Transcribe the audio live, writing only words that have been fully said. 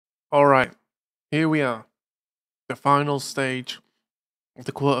Alright, here we are. The final stage of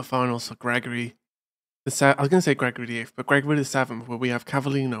the quarterfinals for Gregory. I was going to say Gregory the 8th, but Gregory the 7th, where we have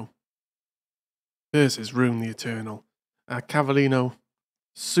Cavallino versus RoonTheEternal. Cavallino,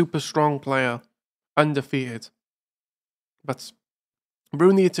 super strong player, undefeated. But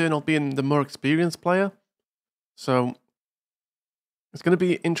RoonTheEternal being the more experienced player. So it's going to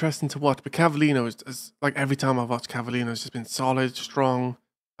be interesting to watch. But Cavallino is like every time I've watched Cavallino, it's just been solid, strong,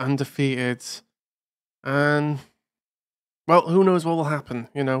 undefeated. And well, who knows what will happen,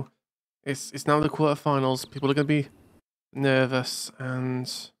 you know? It's now the quarterfinals. People are going to be nervous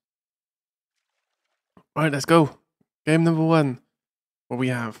and... Right, let's go. Game number 1. Where we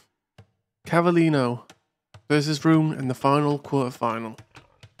have Cavallino versus Roon in the final quarterfinal.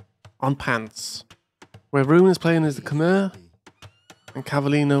 On pants. Where Roon is playing as the Khmer and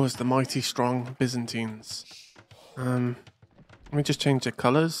Cavallino as the mighty strong Byzantines. Let me just change the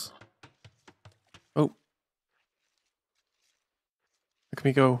colours. Oh. Can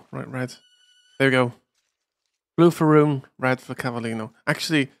we go? Right, red. There we go. Blue for Roon, red for Cavallino.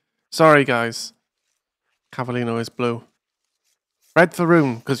 Actually, sorry guys. Cavallino is blue. Red for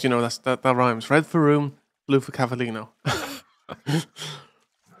Roon, because you know that rhymes. Red for Roon, blue for Cavallino.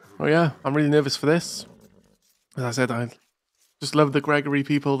 Oh yeah, I'm really nervous for this. As I said, I just love the Gregory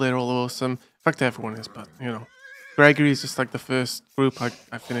people. They're all awesome. In fact, everyone is, but you know. Gregory is just like the first group I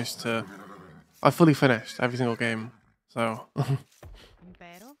finished. I fully finished every single game. So...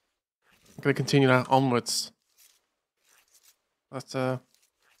 I'm going to continue that onwards. But,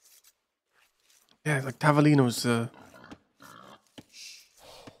 yeah, like Cavallino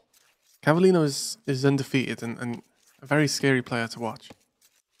is undefeated and a very scary player to watch.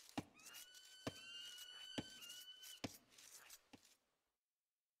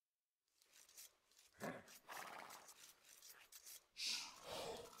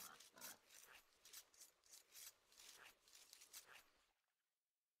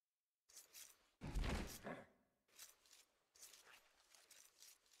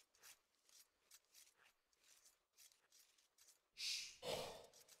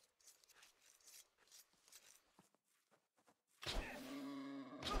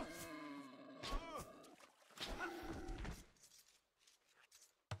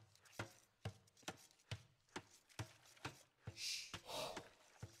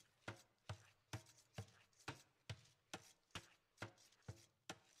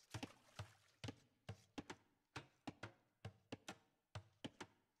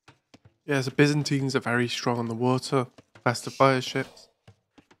 Yeah, the Byzantines are very strong on the water, fast to fire ships.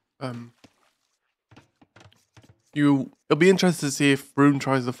 It'll be interesting to see if Roon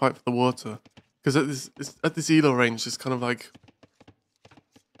tries to fight for the water, because at this elo range, it's kind of like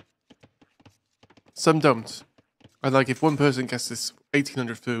some don't, and like if one person gets this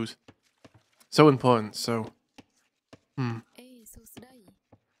 1800 food, so important. So,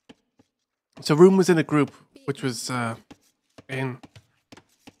 So Roon was in a group which was in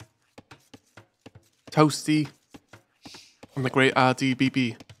Toasty and the Great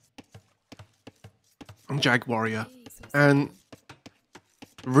RDBB and Jag Warrior, and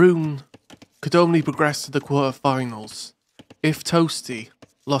Roon could only progress to the quarterfinals if Toasty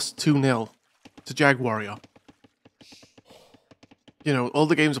lost 2-0 to Jag Warrior. You know, all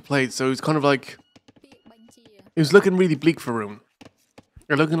the games are played, so it's kind of like it was looking really bleak for Roon.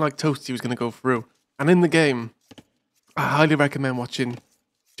 They're looking like Toasty was going to go through. And in the game, I highly recommend watching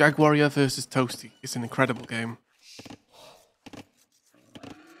Jag Warrior versus Toasty. It's an incredible game.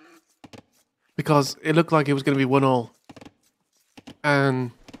 Because it looked like it was going to be 1-1.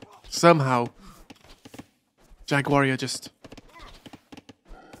 And somehow, Jag Warrior just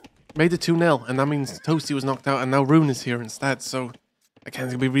made it 2-0. And that means Toasty was knocked out and now Roon is here instead. So, again,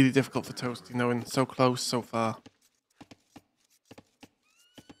 it's going to be really difficult for Toasty, knowing so close so far.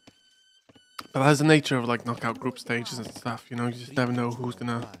 But that's the nature of like knockout group stages and stuff, you know, you just never know who's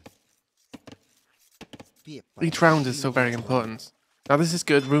gonna... Each round is so very important. Now this is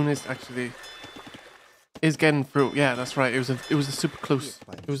good, Roon is actually... is getting through, yeah, that's right, it was a super close...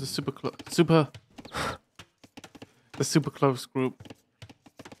 It was a super the super close group.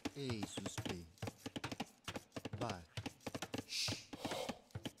 It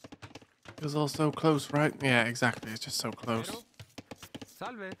was all so close, right? Yeah, exactly, it's just so close.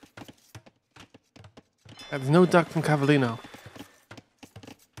 There's no duck from Cavallino.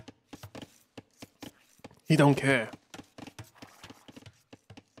 He don't care.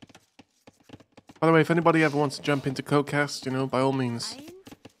 By the way, if anybody ever wants to jump into Codecast, you know, by all means.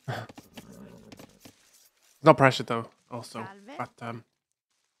 Not pressured though, also. But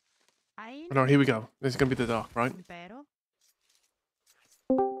no, here we go. This is gonna be the dock, right?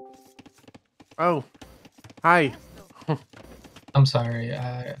 Oh, hi. I'm sorry,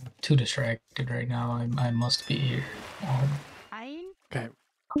 I'm too distracted right now. I must be here. Okay.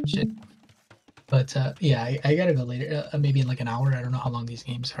 Shit. But yeah, I gotta go later. Maybe in like an hour. I don't know how long these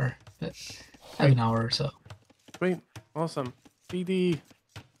games are, but I have an hour or so. Sweet. Awesome. BD.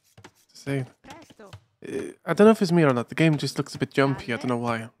 Say. I don't know if it's me or not. The game just looks a bit jumpy. I don't know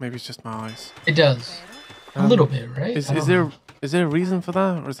why. Maybe it's just my eyes. It does. A little bit, right? Is there a reason for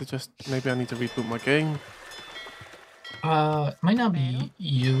that, or is it just maybe I need to reboot my game? It might not be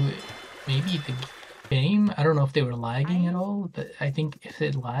you. Maybe the game. I don't know if they were lagging at all, but I think if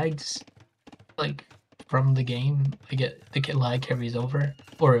it lags, like from the game, I get the lag carries over,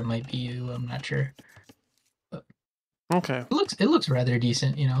 or it might be you. I'm not sure. Okay. It looks rather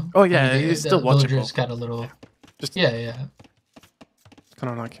decent, you know. Oh yeah, I mean, it's still the watchable. villagers got a little. Yeah. Just Yeah.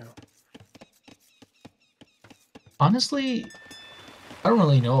 kind of like Honestly, I don't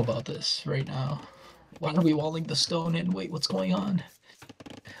really know about this right now. Why are we walling the stone in? Wait, what's going on?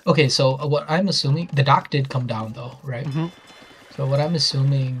 Okay, so what I'm assuming, the dock did come down though, right? So what I'm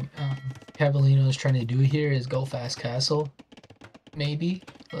assuming Cavallino is trying to do here is go fast castle, maybe.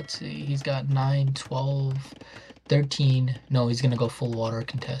 Let's see, he's got 9, 12, 13. No, he's gonna go full water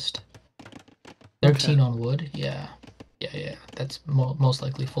contest. 13 on wood, yeah. That's most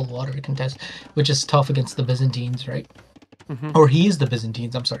likely full water contest, which is tough against the Byzantines, right? Or he is the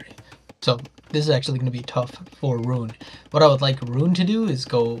Byzantines, I'm sorry. So this is actually going to be tough for Rune. What I would like Rune to do is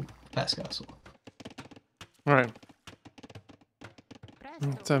go fast castle. Right.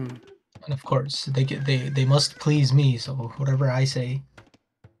 And of course, they must please me, so whatever I say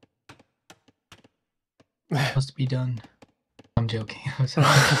must be done. I'm joking.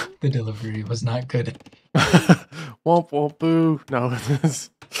 The delivery was not good. Womp womp boo. No,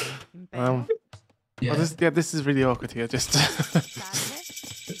 this. Yeah. This is really awkward here. Just.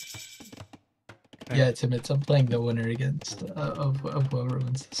 Yeah, it's him. I'm playing the winner against of whoever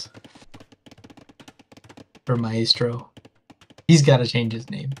wins this. For Maestro, he's got to change his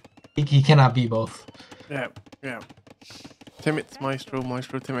name. He cannot be both. Yeah. Timmets, Maestro,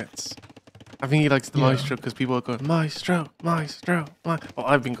 Timmets. I think he likes the Maestro because people are going Maestro. Well,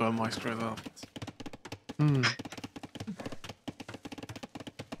 I've been going Maestro as well.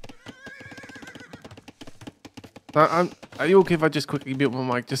 Are you okay if I just quickly mute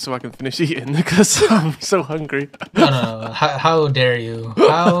my mic just so I can finish eating because I'm so hungry? No. How dare you?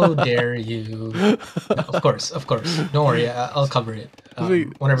 How dare you? No, of course. Don't worry. I'll cover it.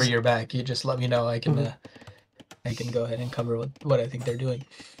 Whenever you're back, you just let me know. I can go ahead and cover what I think they're doing.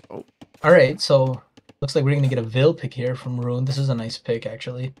 Oh. All right. So looks like we're gonna get a Vil pick here from Rune. This is a nice pick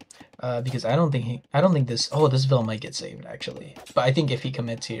actually, because I don't think this. Oh, this Vil might get saved actually, but I think if he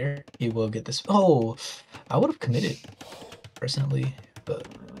commits here, he will get this. Oh, I would have committed personally, but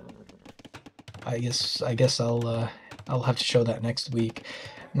I guess I'll have to show that next week.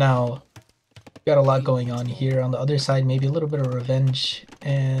 Now, got a lot going on here. On the other side, maybe a little bit of revenge.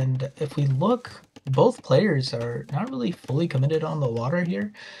 And if we look, both players are not really fully committed on the water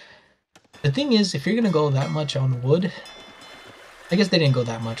here. The thing is, if you're gonna go that much on wood, I guess they didn't go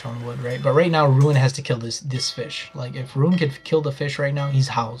that much on wood, right? But right now, Rune has to kill this fish. Like, if Rune could kill the fish right now, he's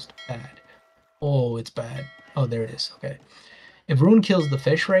housed. Bad. Oh, it's bad. Oh, there it is. Okay. If Rune kills the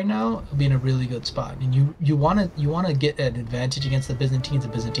fish right now, it'll be in a really good spot. And you wanna get an advantage against the Byzantines. The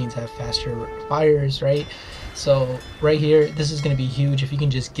Byzantines have faster fires, right? So right here, this is gonna be huge. If you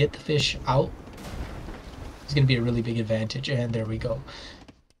can just get the fish out, it's gonna be a really big advantage. And there we go.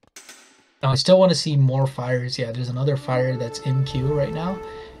 Now I still want to see more fires. Yeah, there's another fire that's in queue right now.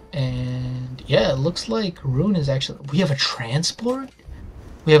 And yeah, it looks like Rune is actually... We have a transport?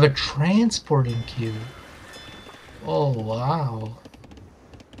 We have a transport in queue. Oh, wow.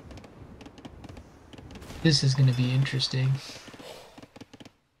 This is going to be interesting.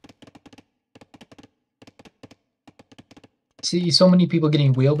 See, so many people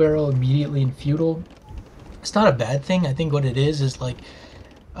getting wheelbarrow immediately in feudal. It's not a bad thing. I think what it is like...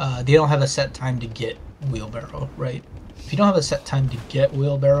 they don't have a set time to get wheelbarrow, right? If you don't have a set time to get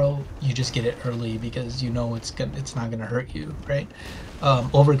wheelbarrow, you just get it early because you know it's not gonna hurt you, right?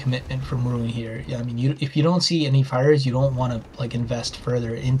 Overcommitment from Rune here. Yeah, I mean, if you don't see any fires, you don't want to like invest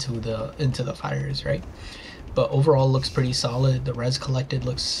further into the fires, right? But overall, looks pretty solid. The res collected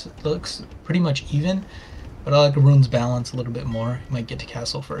looks pretty much even, but I like Rune's balance a little bit more. You might get to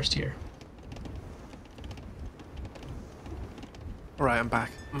castle first here. Alright, I'm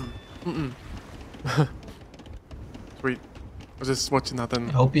back. Sweet. I was just watching that then.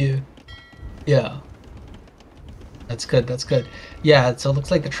 I hope you... Yeah. That's good. That's good. Yeah. So it looks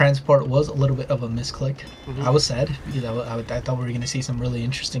like the transport was a little bit of a misclick. I was sad because I thought we were gonna see some really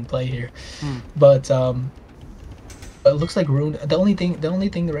interesting play here, but it looks like Rune. The only thing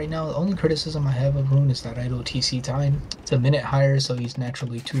right now, the only criticism I have of Rune is that idle TC time. It's a minute higher, so he's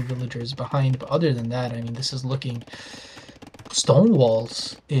naturally 2 villagers behind. But other than that, I mean, this is looking. Stone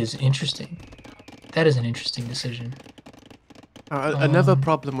walls is interesting. That is an interesting decision. Another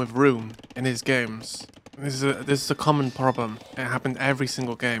problem with Rune in his games. This is a common problem. It happened every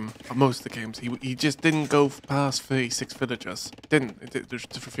single game, or most of the games. He just didn't go past 36 villagers. It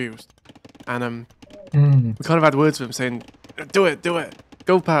just refused. And we kind of had words with him saying, do it,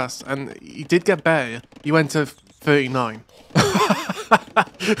 go past. And he did get better. He went to 39.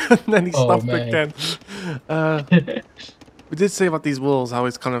 And then he stopped again. We did say about these walls, how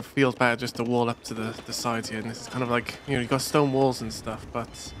it kind of feels better just to wall up to the sides here. And this is kind of like, you know, you got stone walls and stuff,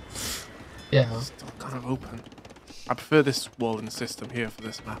 but yeah, still kind of open. I prefer this wall in the system here for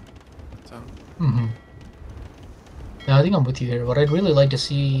this map. So. Yeah, I think I'm with you here. What I'd really like to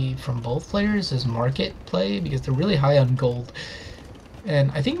see from both players is market play, because they're really high on gold.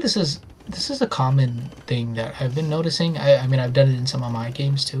 And I think this is a common thing that I've been noticing. I mean, I've done it in some of my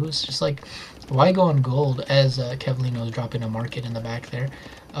games too. It's just like, why go on gold as Cavallino is dropping a market in the back there?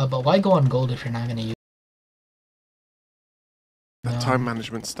 But why go on gold if you're not going to use that time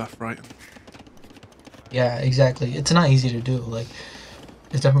management stuff, right? Yeah, exactly. It's not easy to do. Like,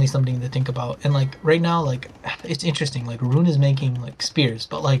 it's definitely something to think about. And like right now, like it's interesting. Like Rune is making like spears,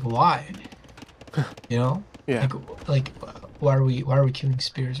 but like why? You know? Yeah. Like why are we queuing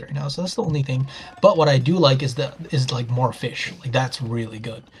spears right now? So that's the only thing. But what I do like is like more fish. Like that's really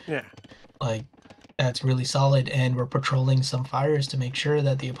good. Yeah. Like that's really solid, and we're patrolling some fires to make sure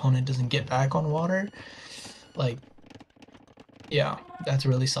that the opponent doesn't get back on water. Like, yeah, that's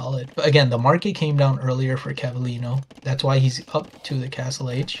really solid. But again, the market came down earlier for Cavallino. That's why he's up to the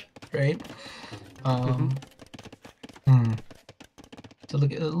Castle H, right? So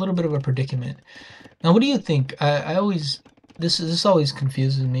look, a little bit of a predicament. Now, what do you think? I always this always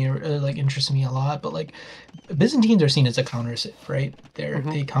confuses me, or like interests me a lot. But like, Byzantines are seen as a counter civ, right?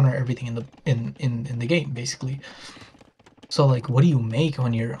 They counter everything in the game basically. So like, what do you make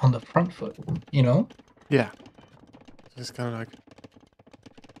when you're on the front foot? You know? Yeah. It's kind of like.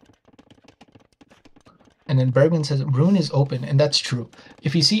 And then Bergman says Rune is open, and that's true.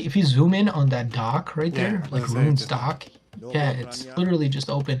 If you zoom in on that dock right there, like Rune's dock, yeah, it's literally just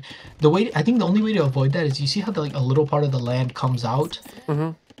open. I think the only way to avoid that is you see how like a little part of the land comes out.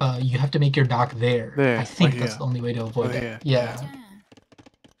 You have to make your dock there. I think that's the only way to avoid that. Yeah.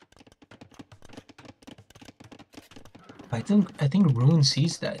 I think Rune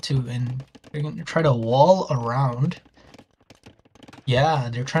sees that too, and they're gonna try to wall around. Yeah,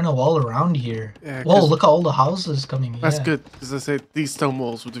 they're trying to wall around here. Yeah, whoa, look at all the houses coming. That's good, because I say these stone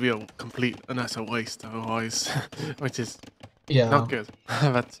walls would be a complete and utter waste otherwise, which is not good.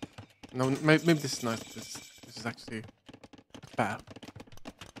 But no, maybe this is nice. This is actually better.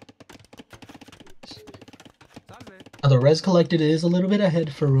 Now the res collected is a little bit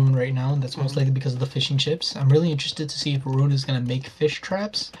ahead for Rune right now, and that's most likely because of the fishing chips. I'm really interested to see if Rune is going to make fish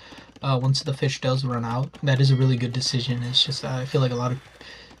traps. Once the fish does run out, that is a really good decision. It's just I feel like a lot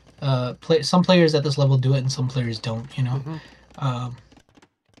of some players at this level do it and some players don't. You know,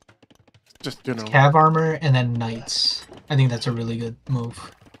 just you know, cav armor and then knights. I think that's a really good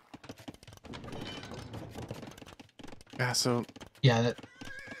move. Yeah. So. Yeah.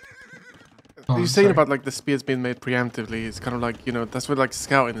 You're saying about like the spears being made preemptively. It's kind of like, you know, that's what like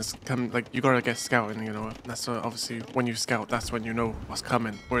scouting is like you gotta get scouting, you know. That's obviously when you scout, that's when you know what's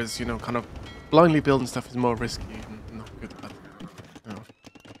coming. Whereas, you know, kind of blindly building stuff is more risky and not good. But, you know.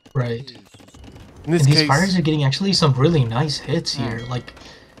 Right. In this and case, these fires are getting actually some really nice hits here. Like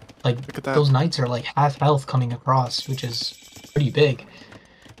those knights are like half health coming across, which is pretty big.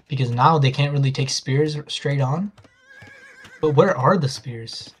 Because now they can't really take spears straight on. But where are the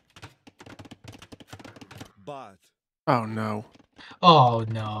spears? Oh no. Oh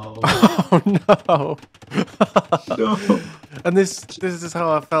no. Oh no. No. And this is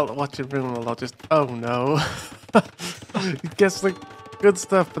how I felt watching Rune a lot. Just oh no. It gets like good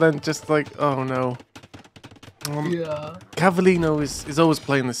stuff, but then just like oh no. Yeah. Cavallino is always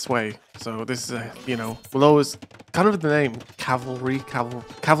playing this way. So this is you know, will always kind of the name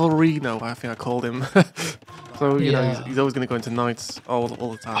Cavallino. I think I called him. So you know he's always gonna go into knights all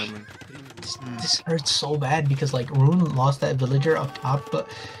the time. And, this hurts so bad because like Rune lost that villager up top, but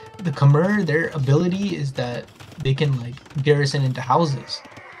the Khmer, their ability is that they can like garrison into houses.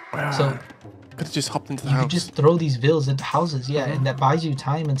 Wow. So could have just hopped into the house. You could just throw these vills into houses, and that buys you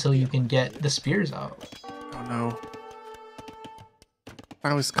time until you can get the spears out. Oh no.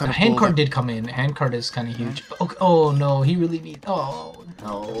 That was kind The of hand card bold. did come in. Hand card is kind of huge. But, oh no, he really needs. Oh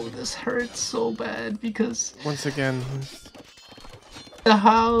no, this hurts so bad because Once again. the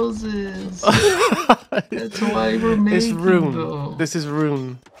houses. That's why we're making It's Rune. though. This is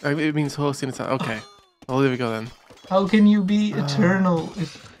Rune. It means horsey in Italian. Okay. Well, there we go then. How can you be eternal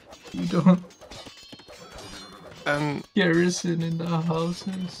if you don't garrison in the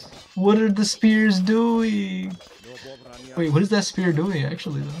houses? What are the spears doing? Wait, what is that spear doing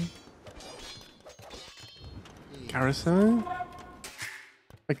actually though? Garrisoning?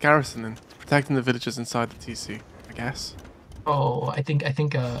 Like garrisoning. Protecting the villagers inside the TC, I guess. Oh, I think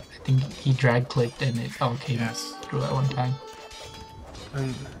he drag clicked and it came through at one time.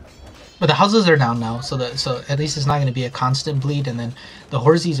 But the houses are down now, so at least it's not going to be a constant bleed. And then the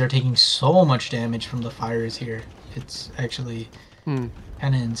horsies are taking so much damage from the fires here. It's actually kind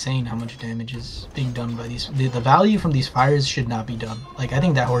of insane how much damage is being done by these. The value from these fires should not be done. Like I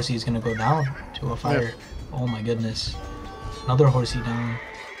think that horsey is going to go down to a fire. Yep. Oh my goodness, another horsey down.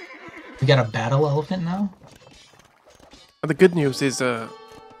 We got a battle elephant now. And the good news is,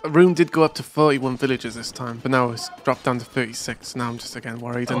 Rune did go up to 41 villagers this time, but now it's dropped down to 36. Now I'm just again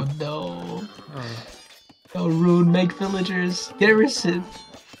worried. Oh no! Oh, Rune, make villagers garrison.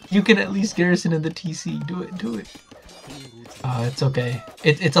 You can at least garrison in the TC. Do it, do it. It's okay.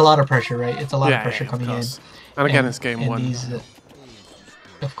 It's a lot of pressure, right? It's a lot of pressure coming in. And again, it's game one. These,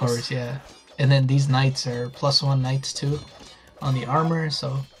 of course, yeah. And then these knights are +1 knights too on the armor,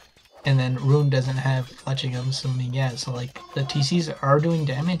 so. And then Rune doesn't have fletching, I'm assuming, yeah. So like the TCs are doing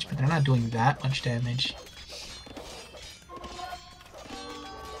damage, but they're not doing that much damage.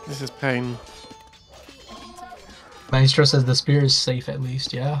 This is pain. Maestro says the spear is safe at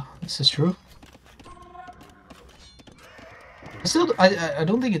least, yeah. This is true. Still, I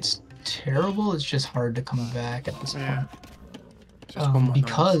don't think it's terrible, it's just hard to come back at this point.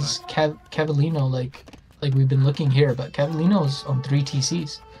 Because Cavallino, like we've been looking here, but Cavallino's on 3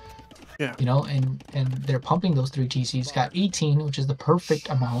 TCs. Yeah. You know, and they're pumping those 3 TCs. Got 18, which is the perfect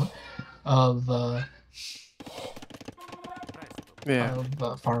amount of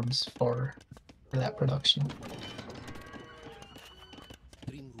farms for that production.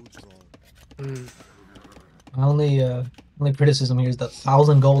 Only criticism here is the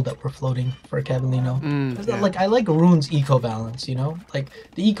 1,000 gold that we're floating for Cavallino. Like I like Rune's eco balance, you know, like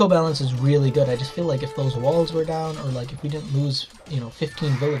the eco balance is really good. I just feel like if those walls were down, or like if we didn't lose,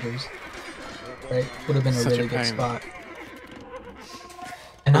 15 villagers. Right, would have been a really good spot.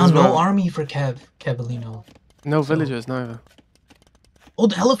 And now no army for Cavallino. No villagers, neither. Oh,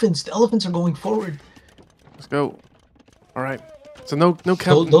 the elephants! The elephants are going forward. Let's go. All right. So no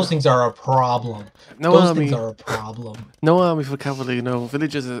those things are a problem. Those things are a problem. No army for Cavallino.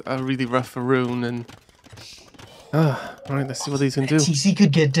 Villagers are really rough for Rune, and all right, let's see what he's gonna do. TC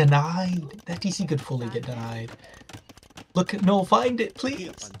could get denied. That TC could fully get denied. Look, no, find it,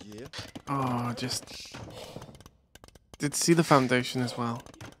 please. Oh, did see the foundation as well.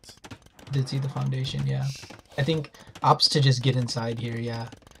 Did see the foundation, yeah. I think opts to just get inside here, yeah.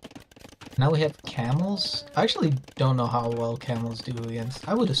 Now we have camels. I actually don't know how well camels do against.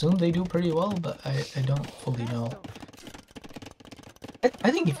 I would assume they do pretty well, but I don't fully know.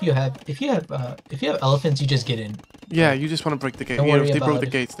 I think if you have elephants, you just get in. Yeah, you just want to break the gate. Yeah, if they broke the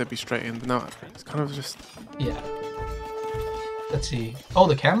gates, they'd be straight in. But no, it's kind of just. Yeah. Let's see. Oh,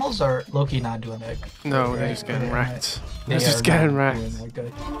 the camels are low-key not doing that. No, they're just getting wrecked. They're just getting wrecked.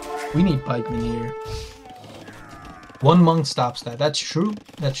 We need pikemen here. 1 monk stops that. That's true.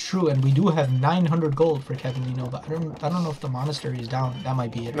 That's true. And we do have 900 gold for Cavallino, but I don't know if the monastery is down. That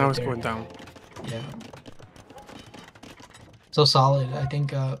might be it. Now it's going down. Yeah. So solid. I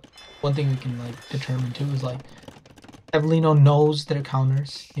think one thing we can determine too is Cavallino knows their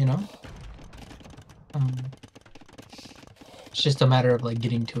counters. It's just a matter of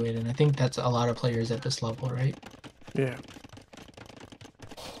getting to it, and I think that's a lot of players at this level, right? Yeah.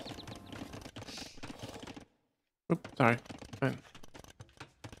 Oops, sorry.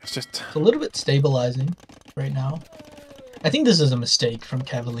 It's a little bit stabilizing right now. I think this is a mistake from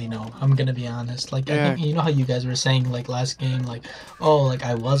Cavallino. I'm gonna be honest. I think how you guys were saying last game, I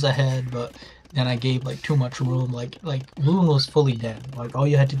was ahead, but then I gave too much room. Rune was fully dead. All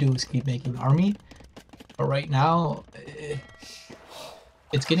you had to do was keep making army. But right now,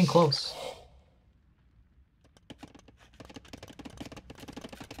 it's getting close.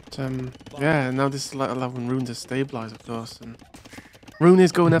 Yeah, now this is allowing Rune to stabilize, of course. And Rune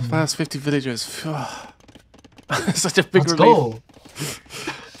is going up past 50 villagers. Such a big relief.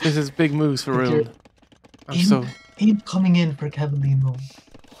 This is big moves for Rune. Imp coming in for Cavallino.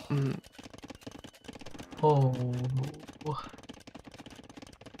 Oh.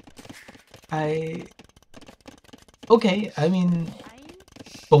 Okay, I mean,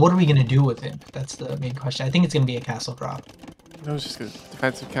 but what are we gonna do with him? That's the main question. I think it's gonna be a castle drop. No, it's just a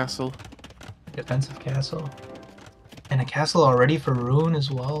defensive castle. Defensive castle. And a castle already for Rune as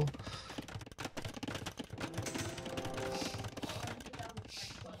well.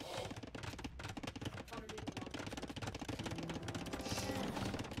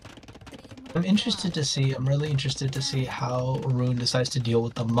 I'm really interested to see how Rune decides to deal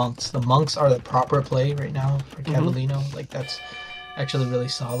with the monks. The monks are the proper play right now for Cavallino. Like, that's actually really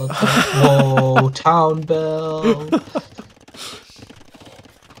solid. Whoa, town bell.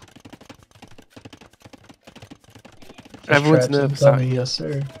 Everyone's nervous out here. Yes,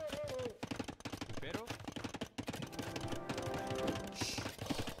 sir.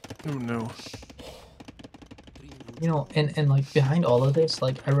 Oh no. You know, and like behind all of this,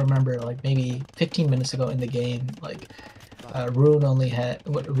 like I remember like maybe 15 minutes ago in the game, like Rune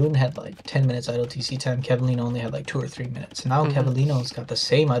had like 10 minutes idle TC time. Cavallino only had like 2 or 3 minutes. Now Cavallino's got the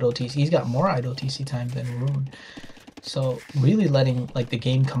same idle TC. He's got more idle TC time than Rune. So really letting like the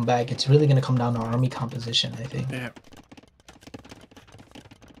game come back, it's really gonna come down to army composition, I think. Yeah.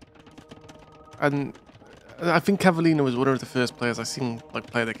 And I think Cavallino was one of the first players I seen like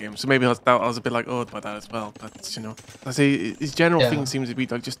play the game, so maybe I was a bit like awed by that as well. But you know, I say his general thing seems to be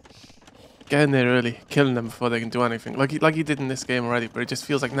like just getting there early, killing them before they can do anything, like he did in this game already. But it just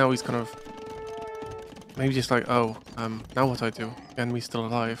feels like now he's kind of maybe just like, oh, now what do I do? Enemy's still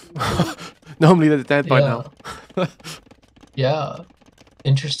alive. Normally they're dead by now. Yeah,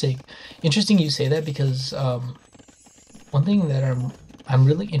 interesting you say that, because one thing that I'm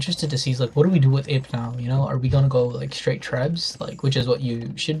really interested to see is like, what do we do with Ape now? You know, are we gonna go like straight trebs, like, which is what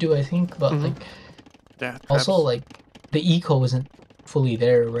you should do, I think, but like, yeah, also like the eco isn't fully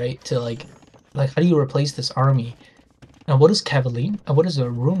there, right? To like how do you replace this army? And what does Cavallino and what does a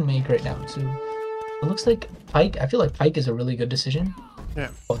Rune make right now too? It looks like Pike. I feel like Pike is a really good decision.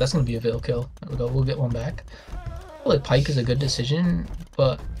 Yeah. Oh, that's gonna be a Veil kill. There we go. We'll get one back. I feel like Pike is a good decision,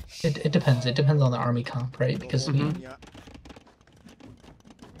 but it depends. It depends on the army comp, right? Because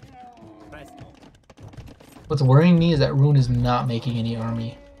what's worrying me is that Rune is not making any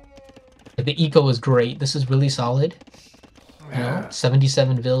army. Like, the eco is great. This is really solid. You know,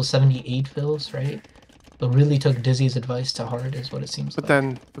 77 vills, 78 vills, right? But really took Dizzy's advice to heart, is what it seems like. But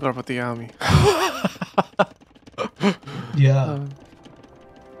then forgot about the army. Yeah.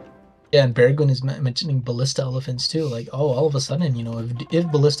 Yeah, and Bergwin is mentioning ballista elephants too. Like, oh, all of a sudden, you know,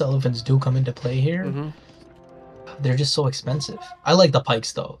 if ballista elephants do come into play here, they're just so expensive. I like the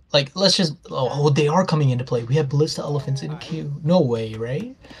pikes though. Like, let's just oh, they are coming into play. We have ballista elephants in queue. No way,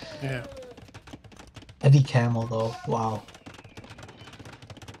 right? Yeah. Heavy camel though. Wow.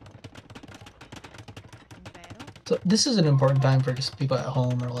 So this is an important time for just people at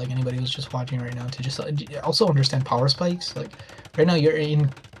home or like anybody who's just watching right now to just also understand power spikes. Like, right now you're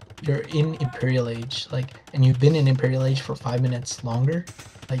in Imperial Age, like, and you've been in Imperial Age for 5 minutes longer.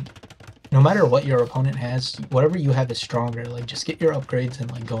 Like, no matter what your opponent has, whatever you have is stronger. Like, just get your upgrades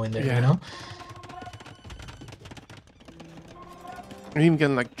and like go in there, you know? And even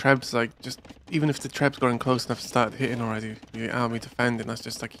getting like trebs, like just even if the trebs got in close enough to start hitting already, your army defending, that's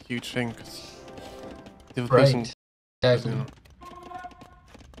just like a huge thing. Cause the other person, Exactly. You know,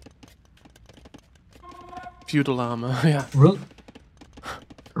 feudal armor, yeah.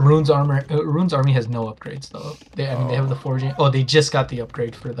 Rune's army has no upgrades though. I mean, they have the forging. Oh, they just got the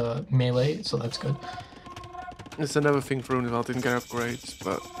upgrade for the melee, so that's good. It's another thing for Rune as well. Didn't get upgrades,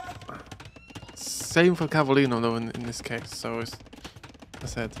 but same for Cavallino though in this case. So it's, I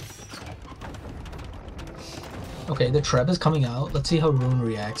said. Okay, the Treb is coming out. Let's see how Rune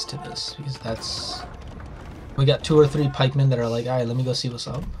reacts to this, because we got 2 or 3 pikemen that are like, all right, let me go see what's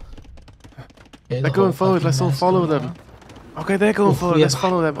up. Okay, they're going forward. Let's all follow them. Okay, they're going forward. Let's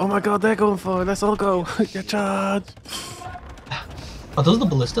follow them. Oh my god, they're going forward. Let's all go. Get charged. Are those the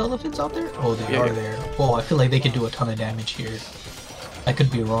ballista elephants out there? Oh, they are there. Whoa, I feel like they could do a ton of damage here. I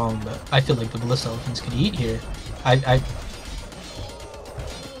could be wrong, but I feel like the ballista elephants could eat here.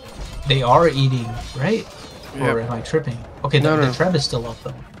 They are eating, right? Or am I tripping? Okay, the Treb is still up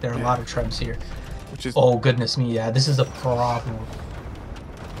though. There are a lot of Trebs here. Which is... Oh goodness me, yeah, this is a problem.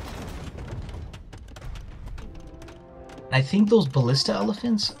 I think those ballista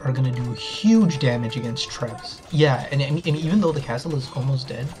elephants are gonna do huge damage against Trebs. Yeah, and even though the castle is almost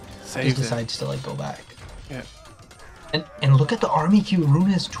dead, he decides to like go back. Yeah. And look at the army queue. Rune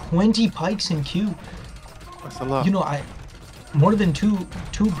has 20 pikes in queue. That's a lot. You know, more than two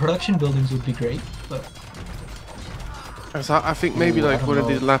production buildings would be great, but. So I think maybe like one of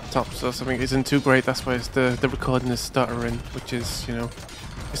the laptops or something isn't too great. That's why the recording is stuttering, which is, you know,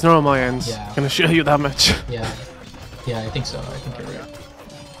 It's not on my ends. Yeah. Can assure you that much. Yeah. Yeah, I think so. I think you're right.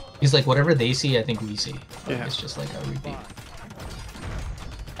 He's like, whatever they see, I think we see. Like, Yeah. it's just like a repeat.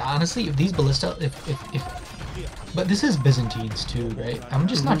 Honestly, if these ballista, but this is Byzantines too, right? I'm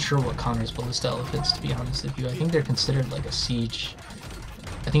just not sure what counters ballista elephants, to be honest with you. I think they're considered like a siege.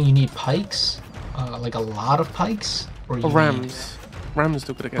 I think you need pikes, like a lot of pikes, or you rams. Rams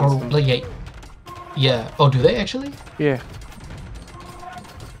do good need, against or them. like yeah. Oh, do they actually? Yeah.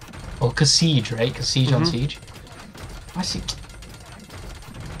 Oh, cause siege, right? Cause siege on siege. I see.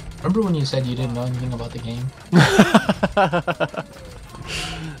 Remember when you said you didn't know anything about the game?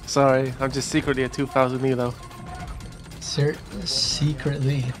 Sorry, I'm just secretly a 2000 Elo.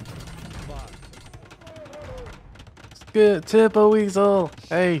 Secretly. Good, Turbo Weasel.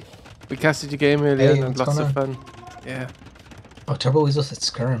 Hey, we casted your game earlier and had lots of fun. Yeah. Oh, Turbo Weasel said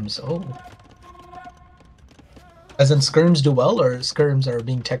skirms. Oh. As in skirms do well, or skirms are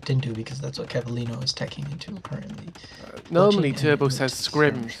being teched into because that's what Cavallino is teching into currently. Normally Turbo says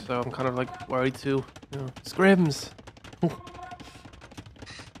scrims, so I'm kind of like worried too. You know, scrims.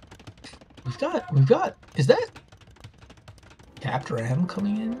 We've got. Is that Capped Ram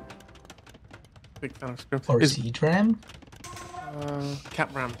coming in? Big fan of scrims. Or Siege Ram?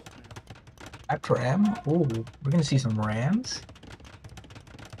 Cap Ram. Capped Ram? Oh, we're gonna see some Rams.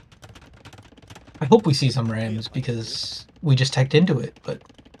 I hope we see some Rams because we just teched into it, but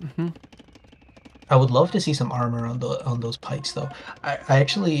I would love to see some armor on those pikes though. I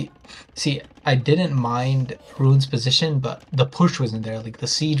actually see I didn't mind Rune's position, but the push wasn't there. Like the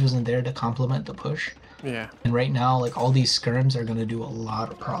siege wasn't there to complement the push. Yeah. And right now, like all these skirms are gonna do a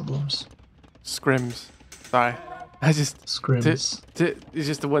lot of problems. Scrims. Sorry. I just Scrims. It's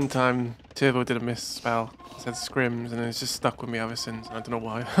just the one time Turbo did a misspell. It said scrims and it's just stuck with me ever since. And I don't know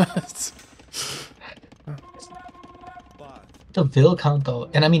why. The Vil count though,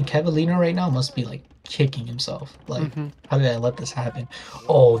 and I mean Cavallino right now must be like kicking himself. Like, how did I let this happen?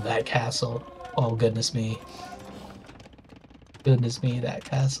 Oh, that castle. Oh goodness me. Goodness me, that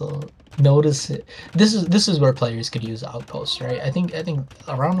castle. Notice it. This is where players could use outposts, right? I think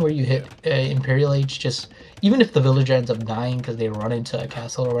around where you hit Imperial Age, just even if the villager ends up dying because they run into a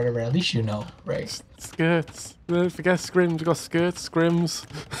castle or whatever, at least you know, right? Skirts. Don't forget scrims. We got skirts, scrims.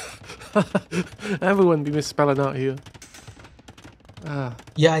 Everyone be misspelling out here.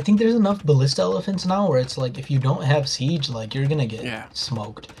 Yeah, I think there's enough ballista elephants now where it's like if you don't have siege, like you're gonna get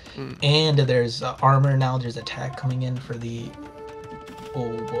smoked. And there's armor now. There's attack coming in for the. Oh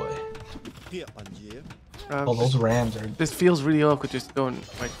boy. Oh, those rams are. This feels really awkward. Just going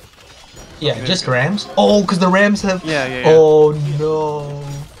like. Yeah, just rams. Oh, because the rams have. Yeah. Oh no.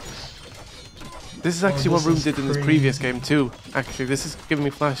 This is actually what Roon did in his previous game too. Actually, this is giving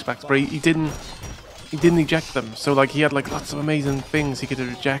me flashbacks, but he didn't eject them. So like he had like lots of amazing things he could have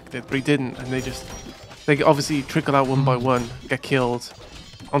rejected, but he didn't, and they obviously trickle out one by one, get killed.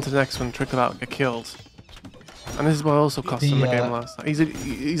 On to the next one, trickle out, get killed. And this is what also cost him the game last time.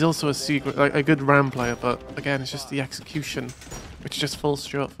 He's also a secret, like a good ram player, but again, it's just the execution, which just falls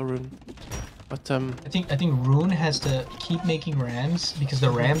short for Roon. But I think Roon has to keep making rams because the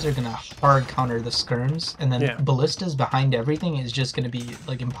rams are gonna hard counter the skirms, and then ballistas behind everything is just gonna be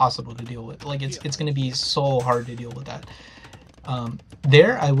like impossible to deal with. Like it's gonna be so hard to deal with that.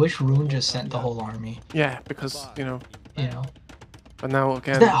 I wish Roon just sent the whole army. Yeah, because you know. But now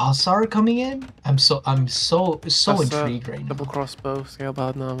again. Is that Hussar coming in? I'm so intrigued right now. Double crossbow, scale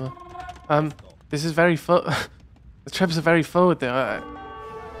bard armor. This is very the trebs are very forward there.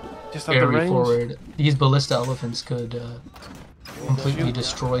 Just at the range. Forward. These ballista elephants could completely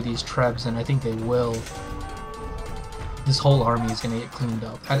destroy these trebs, and I think they will. This whole army is gonna get cleaned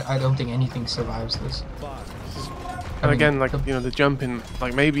up. I don't think anything survives this. And again, like the jumping,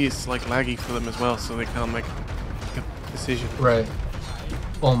 like maybe it's like laggy for them as well, so they can't make a decision. Right.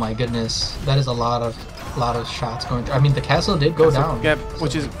 Oh my goodness, that is a lot of shots going through. I mean, the castle did go down. Yeah,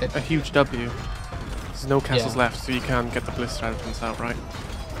 which is a huge W. There's no castles left, so you can't get the blister elephants out, right?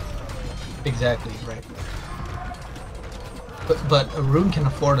 Exactly, right. But Roon can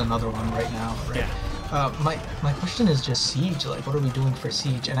afford another one right now, right? Yeah. My question is just siege. Like, what are we doing for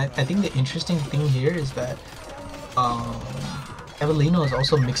siege? And I think the interesting thing here is that Cavallino is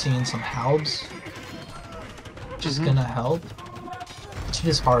also mixing in some halbs, which is gonna help. It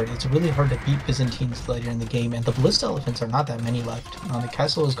is hard. It's really hard to beat Byzantines later in the game, and the ballista elephants are not that many left. The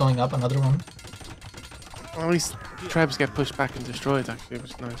castle is going up, another one. Well, at least trebs get pushed back and destroyed, actually,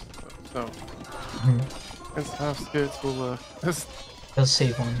 which is nice. So, against half skirts will work. Does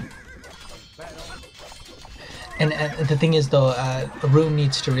save one. And the thing is, though, Roon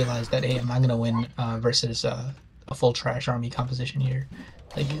needs to realize that, hey, I'm not gonna win versus a full trash army composition here.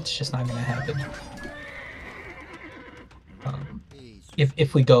 Like it's just not gonna happen.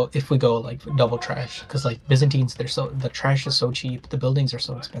 If we go like double trash, because like Byzantines, the trash is so cheap, the buildings are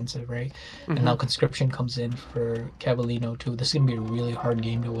so expensive, right? And now conscription comes in for Cavallino too. This is gonna be a really hard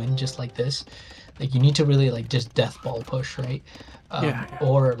game to win, just like this. Like you need to really like just death ball push, right? Yeah.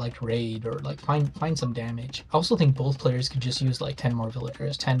 Or like raid, or like find some damage. I also think both players could just use like 10 more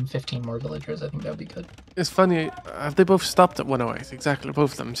villagers, 10, 15 more villagers. I think that'd be good. It's funny, have they both stopped at 108? Exactly,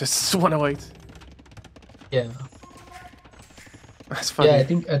 both of them, just 108. Yeah. That's funny. Yeah, I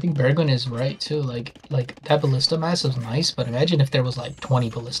think Bergwin is right too. Like that ballista mass is nice, but imagine if there was like 20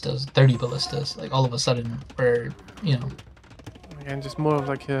 ballistas, 30 ballistas, like all of a sudden, where you know. Again, just more of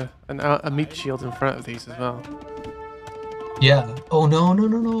like a meat shield in front of these as well. Yeah. Oh no!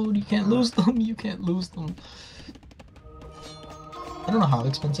 You can't lose them. You can't lose them. I don't know how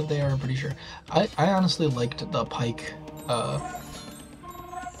expensive they are. I'm pretty sure. I honestly liked the pike. Oh,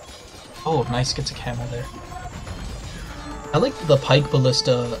 nice, gets a camel there. I like the pike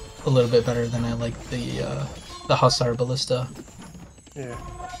ballista a little bit better than I like the hussar ballista. Yeah.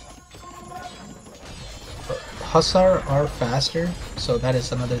 Hussar are faster, so that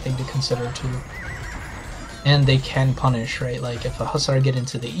is another thing to consider too. And they can punish, right? Like if a hussar get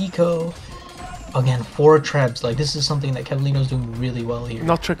into the eco, again 4 traps. Like this is something that Cavallino's doing really well here.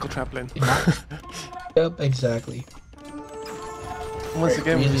 Not trickle trappling. Yep, exactly. Once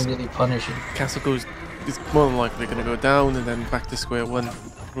again, really punishing. Castle goes. It's more than likely going to go down and then back to square one.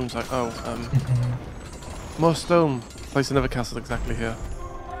 Room's like, oh, more stone. Place another castle exactly here.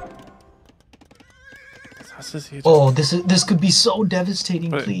 Oh, this could be so devastating.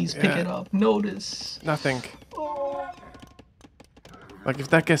 But, please pick it up. Notice. Nothing. Like if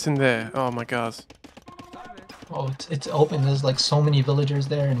that gets in there, oh my god. Oh, it's open. There's like so many villagers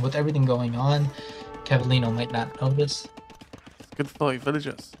there, and with everything going on, Cavallino might not notice. It's good 40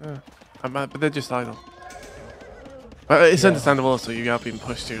 villagers. Yeah. But they're just idle. But it's understandable also, you are being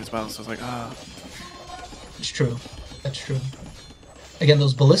pushed here as well, so it's like, It's true. That's true. Again,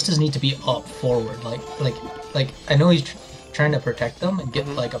 those ballistas need to be up forward. Like I know he's trying to protect them and get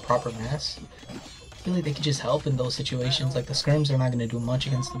like a proper mass. Really, they could just help in those situations. Like the skirms are not going to do much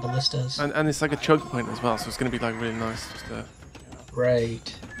against the ballistas. And it's like a choke point as well, so it's going to be like really nice just to...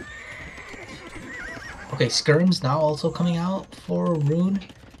 Right. Okay, skirms now also coming out for Rune.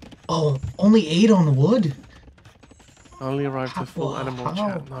 Oh, only 8 on wood? Only arrived to full animal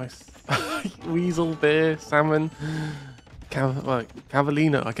chat. Nice. Weasel, bear, salmon,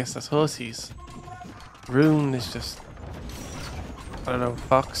 Cavallino. I guess that's horses. Rune is just, I don't know,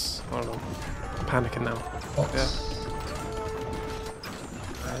 fox. I don't know. Panicking now.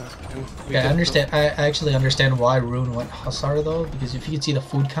 Yeah, I understand. I actually understand why Rune went hussar though, because if you can see the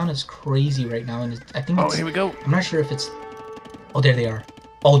food count is crazy right now, and I think. Oh, here we go. I'm not sure if it's. Oh, there they are.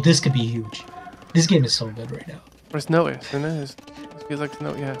 Oh, this could be huge. This game is so good right now. It's noticed, isn't it? It feels like to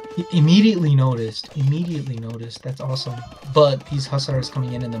know, yeah. Immediately noticed. Immediately noticed. That's awesome. But these hussars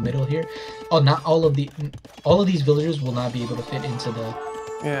coming in the middle here. Oh, not all of these villagers will not be able to fit into the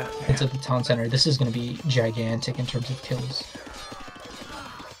into the town center. This is going to be gigantic in terms of kills.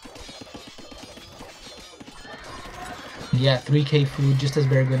 Yeah, 3k food, just as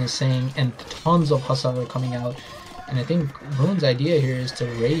Bergwin is saying, and tons of hussar are coming out. And I think Rune's idea here is to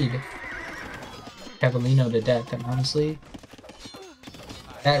raid Cavallino to death, and honestly,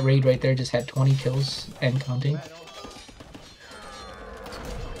 that raid right there just had 20 kills and counting.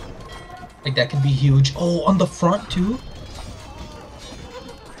 Like, that could be huge. Oh, on the front too?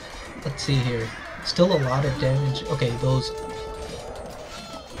 Let's see here. Still a lot of damage. Okay,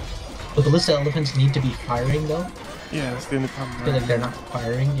 the ballista elephants need to be firing though. Yeah, that's the only problem. I feel like they're not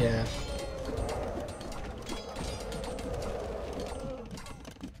firing, yeah.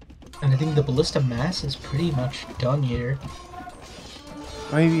 And I think the ballista mass is pretty much done here.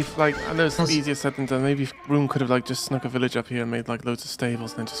 Maybe if, like, I know it's easier said than done. Maybe if Rune could have like just snuck a village up here and made like loads of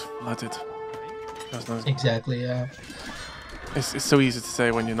stables and then just flooded. That's nice. Exactly, yeah. It's so easy to say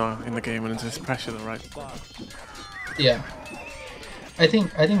when you're not in the game and there's pressure, though, right? Yeah. I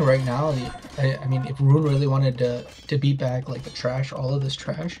think right now, I mean, if Rune really wanted to beat back like the trash, all of this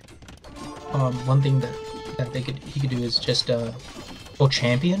trash, one thing that he could do is just go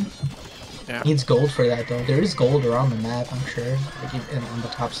champion. Yeah. Needs gold for that though. There is gold around the map, I'm sure, like, and on the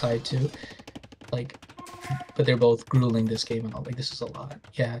top side too. Like, but they're both grueling this game and all. Like, this is a lot.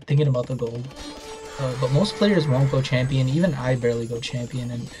 Yeah, thinking about the gold. But most players won't go champion. Even I barely go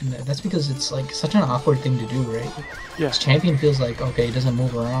champion, and that's because it's like such an awkward thing to do, right? Yeah. Champion feels like, okay, it doesn't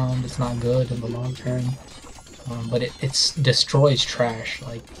move around. It's not good in the long term. But it destroys trash.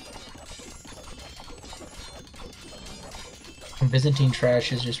 Like, And Byzantine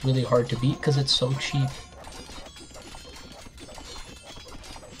trash is just really hard to beat because it's so cheap.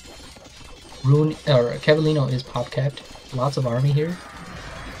 Cavallino is pop capped. Lots of army here.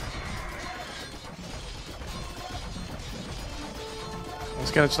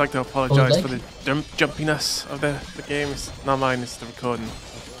 Once again, I'd just like to apologise for the jumpiness of the game. It's not mine, it's the recording.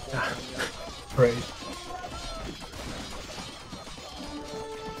 Right.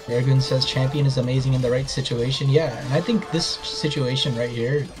 Dragoon says champion is amazing in the right situation. Yeah, and I think this situation right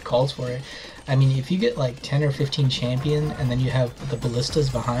here calls for it. I mean, if you get like 10 or 15 champion and then you have the ballistas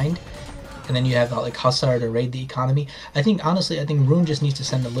behind, and then you have like Hussar to raid the economy, I think honestly, I think Roon just needs to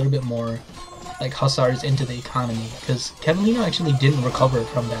send a little bit more like Hussars into the economy, because Cavallino actually didn't recover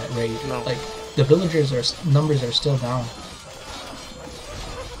from that raid. No. Like the villagers numbers are still down.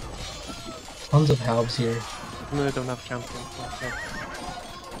 Tons of halbs here. No, they don't have champions. Okay.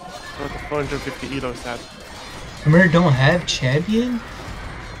 So the 450 elo set. Khmer don't have champion?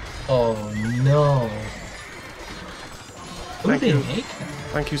 Oh no. What do they make?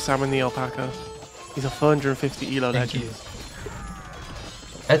 Thank you, Sam and the Alpaca. He's a 450 elo legend.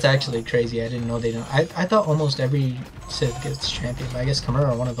 That's actually crazy. I didn't know they don't. I thought almost every Civ gets champion, but I guess Khmer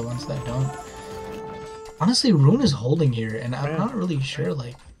are one of the ones that don't. Honestly, Roon is holding here, and I'm not really sure,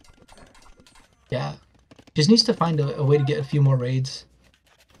 like... Yeah. Just needs to find a way to get a few more raids.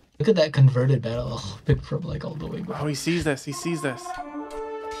 Look at that converted battle pick from like all the way back. Oh, he sees this. He sees this.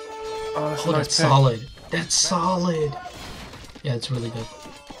 Oh, that's a nice that's pick. solid. That's solid. Yeah, it's really good.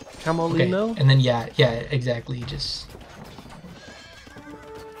 Cavallino? Okay. And then yeah, exactly. Just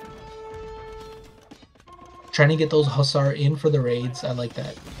trying to get those Hussar in for the raids. I like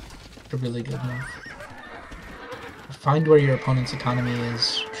that. It's a really good move. Find where your opponent's economy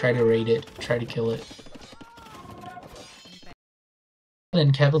is. Try to raid it. Try to kill it.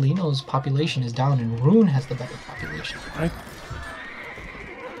 And Cavallino's population is down, and Roon has the better population. Right.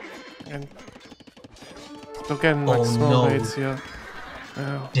 And still getting like small raids here.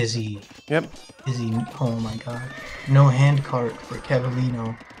 Oh. Dizzy. Yep. Dizzy. Oh my god. No hand cart for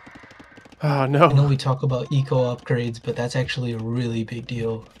Cavallino. Oh no. I know we talk about eco upgrades, but that's actually a really big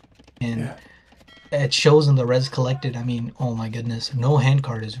deal. And it shows in the res collected. I mean, oh my goodness. No hand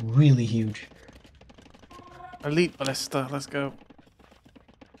cart is really huge. Elite ballista, let's go.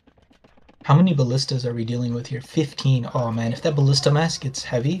 How many ballistas are we dealing with here? 15. Oh man, if that ballista mass gets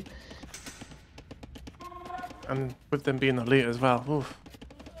heavy. And with them being elite as well. Oof.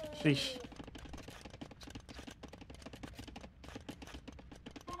 Sheesh.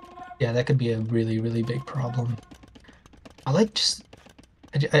 Yeah, that could be a really, really big problem. I like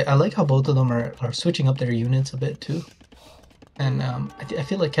I like how both of them are switching up their units a bit too. And I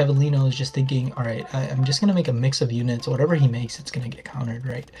feel like Cavallino is just thinking, all right, I'm just going to make a mix of units. Whatever he makes, it's going to get countered,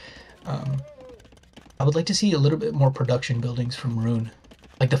 right? I would like to see a little bit more production buildings from Roon.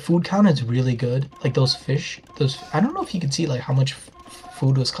 Like the food count is really good. Like those fish, I don't know if you can see like how much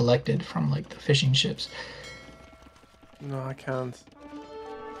food was collected from like the fishing ships. No, I can't.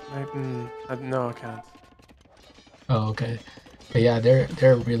 No, I can't. Oh, okay. But yeah,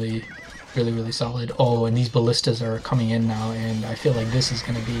 they're really, really solid. Oh, and these ballistas are coming in now, and I feel like this is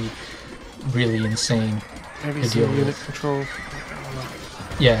going to be really insane. Maybe some unit control.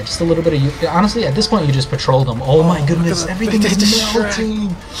 Yeah, just a little bit of honestly, at this point, you just patrol them. Oh my goodness, everything is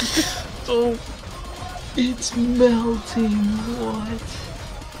melting. Oh, it's melting. What?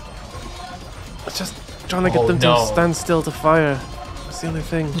 It's just trying to get them to stand still to fire. That's the only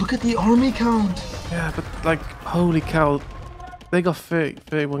thing. Look at the army count. Yeah, but like, holy cow, they got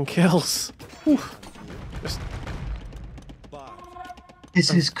 31 kills. Oof.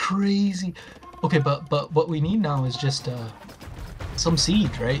 This is crazy. Okay, but what we need now is just some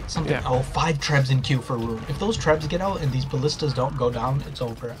siege, right? Something. Yeah. Oh, 5 trebs in queue for Roon. If those trebs get out and these ballistas don't go down, it's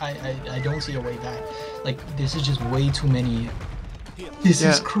over. I don't see a way back. Like, this is just way too many. This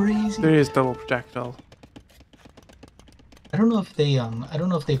is crazy. There is double projectile. I don't know if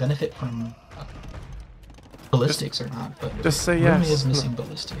they benefit from ballistics or not, but just say Roon yes. is missing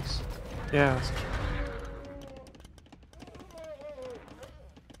ballistics. Yeah, that's true.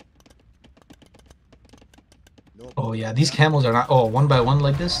 Oh yeah, these camels are not. Oh, one by one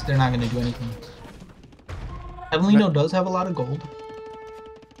like this, they're not going to do anything. Cavallino does have a lot of gold.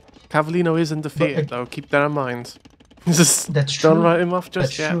 Cavallino is undefeated, though. Keep that in mind. That's true. Don't write him off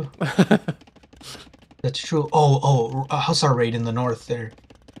just yet. True. That's true. Oh, a Hussar raid in the north there.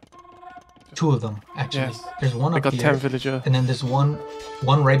 2 of them, actually. Yes. There's one up here. They got 10 villager. And then there's one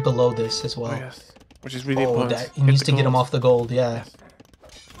right below this as well. Oh, yes. Which is really important. He needs to get him off the gold, yeah. Yes.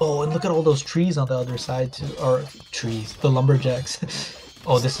 Oh, and look at all those trees on the other side too. Or trees, the lumberjacks.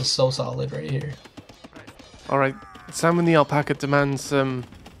 Oh, this is so solid right here. Alright, Salmon the alpaca demands some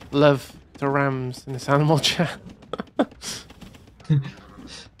love to rams in this animal chat.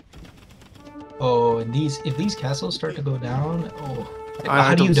 Oh, and if these castles start to go down, oh, I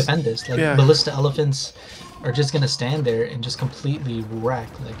how do you don't defend this? Like yeah. ballista elephants are just gonna stand there and just completely wreck.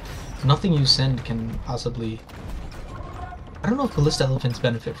 Like nothing you send can possibly. I don't know if ballista elephants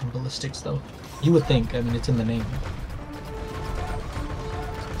benefit from ballistics though. You would think. I mean, it's in the name.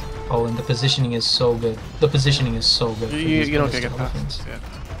 Oh, and the positioning is so good. The positioning is so good. You don't get past. Yeah.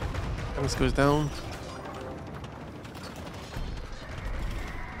 And this goes down.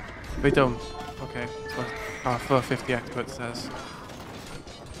 They don't. Okay. That's what our 450 expert says.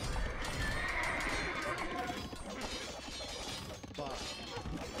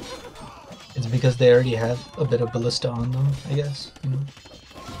 It's because they already have a bit of ballista on them, I guess. You know.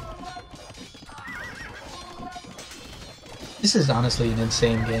 This is honestly an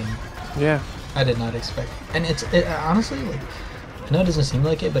insane game. Yeah. I did not expect, and it's honestly like, I know it doesn't seem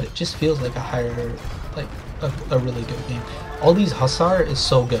like it, but it just feels like a higher, like a really good game. All these Hussar is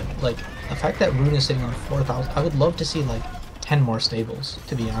so good. Like the fact that Rune is sitting on 4,000, I would love to see like 10 more stables,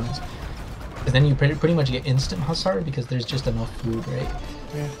 to be honest. Because then you pretty much get instant Hussar because there's just enough food, right?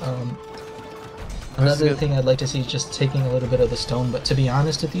 Yeah. Another thing I'd like to see is just taking a little bit of the stone, but to be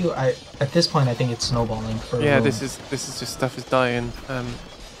honest with you, at this point I think it's snowballing for Rome. This is just stuff is dying.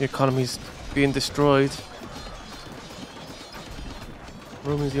 The economy's being destroyed.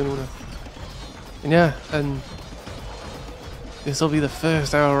 Rome is the only one. And yeah, and this will be the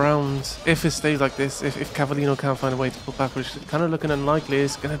first hour round. If it stays like this, if Cavallino can't find a way to pull back, which is kind of looking unlikely,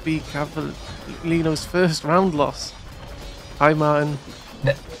 it's going to be Cavallino's first round loss. Hi, Martin.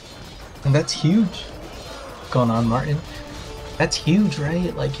 And that's huge. Going on, Martin. That's huge,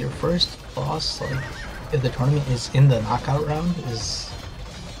 right? Like your first loss, like if the tournament is in the knockout round, is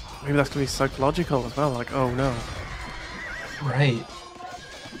maybe that's gonna be psychological as well. Like, oh no. Right.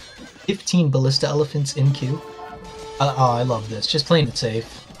 15 ballista elephants in queue. Oh, I love this. Just playing it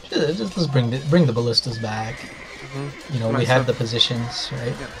safe. Just bring the ballistas back. You know, we have the positions,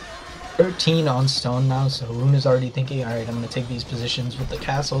 right? Yeah. 13 on stone now, so Rune is already thinking, alright, I'm going to take these positions with the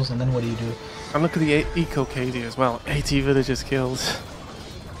castles, and then what do? And look at the Eco KD as well. 80 villagers killed.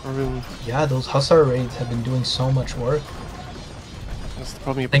 Rune. Yeah, those Hussar raids have been doing so much work. There's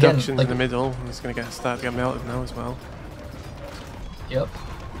probably a production in the middle, and it's going to start to get melted now as well. Yep.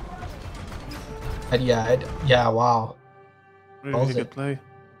 Yeah, wow. Really good play.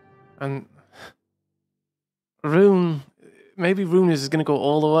 And Rune, maybe Rune is going to go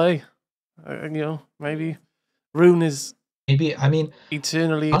all the way. You know, maybe Rune is eternally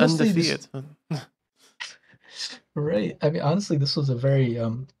honestly, undefeated. Right. I mean, honestly, this was a very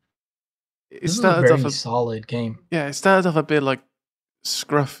solid game. Yeah, it started off a bit like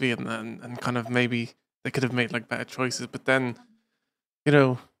scruffy, and kind of maybe they could have made like better choices, but then, you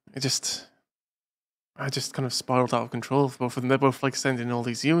know, I just kind of spiraled out of control for both of them. They're both like sending all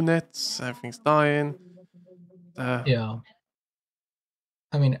these units, everything's dying. Yeah.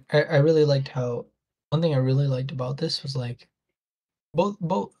 I mean, I really liked how, one thing I really liked about this was like, both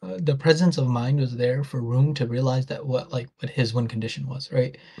the presence of mind was there for Rune to realize that what his win condition was,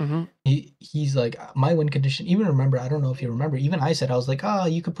 right? He's like, my win condition, even remember, I don't know if you remember, even I said, I was like,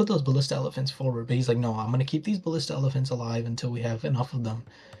 you could put those ballista elephants forward, but he's like, no, I'm going to keep these ballista elephants alive until we have enough of them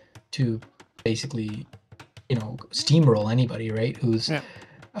to basically, you know, steamroll anybody, right? Who's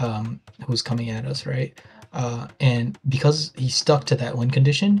coming at us, right? And because he stuck to that win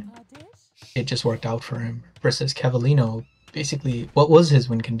condition, it just worked out for him. Versus Cavallino, basically, what was his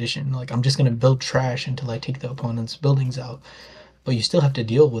win condition? Like, I'm just going to build trash until I take the opponent's buildings out. But you still have to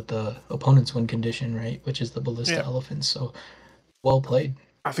deal with the opponent's win condition, right? Which is the ballista elephants. So, well played.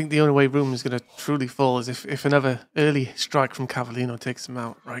 I think the only way Rune is going to truly fall is if another early strike from Cavallino takes him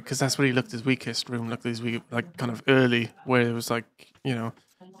out, right? Because that's where he looked his weakest. Rune looked his weak, like kind of early, where it was like, you know,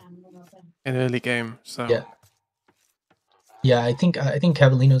 an early game. So yeah, I think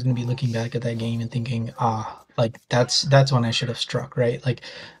Cavallino is going to be looking back at that game and thinking, like that's when I should have struck, right? Like,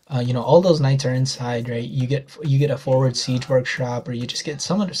 you know, all those knights are inside, right? You get a forward siege workshop, or you just get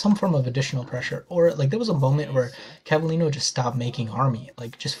some form of additional pressure, or like there was a moment where Cavallino just stopped making army,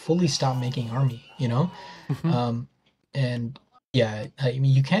 like just fully stopped making army, you know, and yeah, I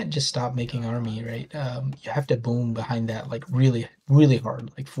mean, you can't just stop making army, right? You have to boom behind that, like really, really hard,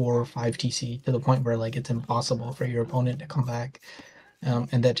 like 4 or 5 TC, to the point where like it's impossible for your opponent to come back,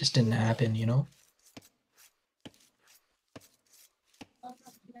 and that just didn't happen, you know.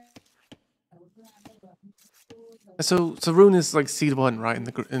 So Rune is like seed 1, right?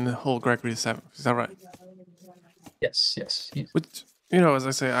 In the whole Gregory VII, is that right? Yes. as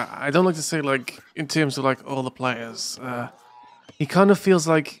I say, I don't like to say like in terms of like all the players. He kind of feels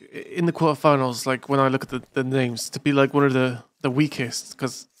like in the quarterfinals, like when I look at the names, to be like one of the weakest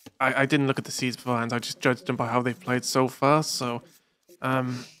because I didn't look at the seeds beforehand. I just judged them by how they played so far. So,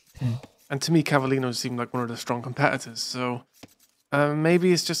 um, Hmm. and to me, Cavallino seemed like one of the strong competitors. So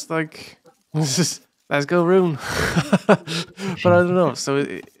maybe it's just like let's go Roon. But I don't know. So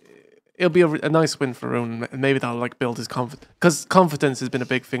it'll be a nice win for Roon. Maybe that'll like build his confidence because confidence has been a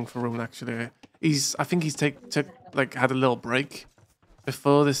big thing for Roon actually. I think he's took like had a little break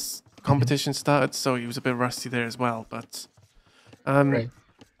before this competition started, so he was a bit rusty there as well. But Right.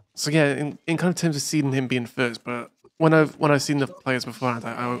 so yeah, in kind of terms of seeing him being first, but when I've seen the players beforehand,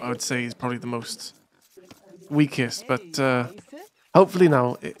 I would say he's probably the most weakest. But hopefully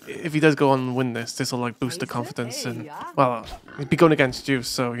now, if he does go on and win this will like boost the confidence, and well, he'd be going against you,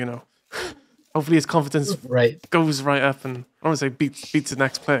 so hopefully his confidence Right. goes right up, and I want to say beats the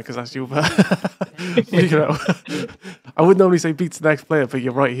next player because that's you, but I wouldn't normally say beats the next player, but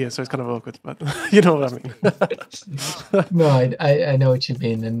you're right here, so it's kind of awkward. But you know what I mean. No, I know what you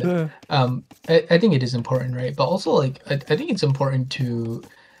mean, and Yeah. I think it is important, right? But also, like, I think it's important to,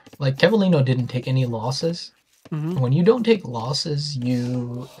 like, Cavallino didn't take any losses. Hmm. When you don't take losses,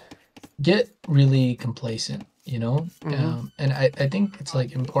 you get really complacent, Hmm. and I think it's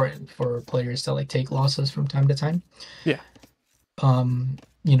like important for players to like take losses from time to time. Yeah.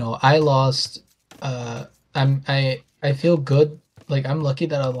 I lost. I feel good. Like, I'm lucky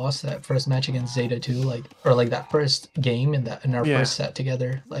that I lost that first match against Zeta too. Like, or like that first game in our Yeah. first set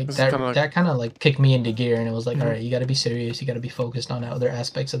together. Like This is that kind of like. that kind of like kicked me into gear, and it was like, all Mhm. right, you got to be serious. You got to be focused on other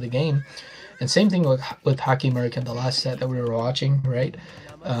aspects of the game. And same thing with Hockey American, the last set that we were watching, right?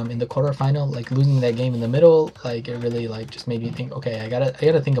 In the quarterfinal, like losing that game in the middle, like it really like just made me think, okay, I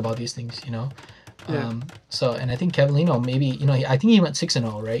gotta think about these things. Yeah. And I think Cavallino maybe, I think he went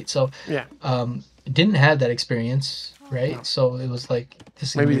 6-0, right? So Yeah. didn't have that experience, right? No. So it was like this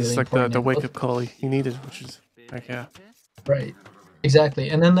is gonna Maybe be this is really like the important. the And wake up call he needed, which is like yeah. right, exactly.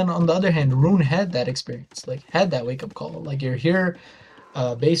 And then on the other hand, Rune had that experience, like had that wake up call. Like you're here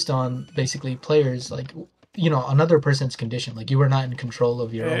based on basically players like another person's condition. Like you were not in control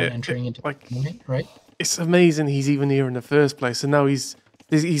of your own entering into Like the tournament, right? it's amazing he's even here in the first place, and now he's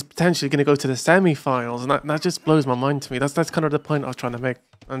potentially going to go to the semi-finals, and that just blows my mind to me. That's kind of the point I was trying to make,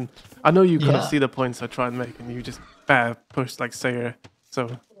 and I know you kind of Yeah. see the points I try and make, and you just better push like Sayer.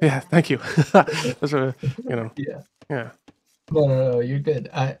 So yeah, thank you. That's what Yeah. yeah, No, you're good.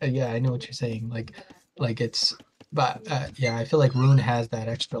 Yeah, I know what you're saying. Like it's, but yeah, I feel like Rune has that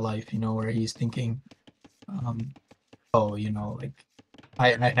extra life, where he's thinking, um, oh, like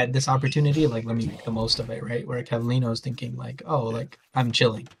I had this opportunity, like let me make the most of it, right? Where Cavallino's thinking like, oh, yeah. like I'm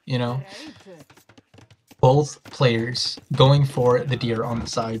chilling. Both players going for the deer on the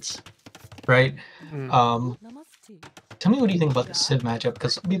sides, right? Mm. Um, Tell me what do you think about the Civ matchup?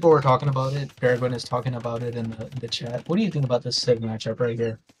 Because people were talking about it. Peregrine is talking about it in the chat. What do you think about this Civ matchup right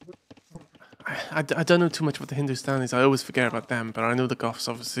here? I don't know too much about the Hindustanis. I always forget about them, but I know the Goths.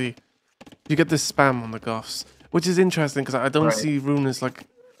 Obviously, you get this spam on the Goths, which is interesting because I don't Right. see Rune as like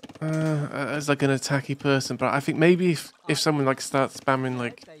an attacky person. But I think maybe if someone like starts spamming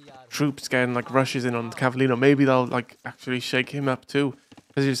like troops getting like rushes in on Cavallino, maybe they'll like actually shake him up too.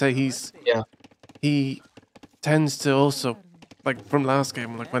 As you say, Yeah. he tends to also like from last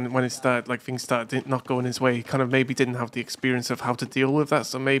game, like when it started, like things started not going his way. He kind of maybe didn't have the experience of how to deal with that,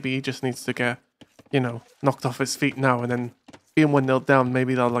 so maybe he just needs to get knocked off his feet now, and then being 1-0 down,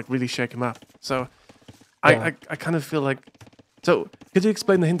 maybe they'll like really shake him up. So Yeah. I kind of feel like. So could you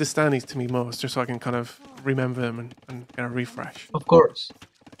explain the Hindustanis to me more, just so I can kind of remember them and get a refresh? Of course.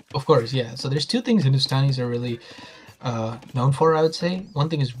 Of course, yeah. So there's two things Hindustanis are really known for, I would say. One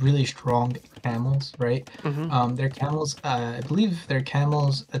thing is really strong camels, right? Mm-hmm. Their camels, I believe their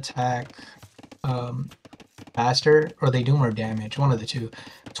camels attack um, faster or they do more damage, one of the two.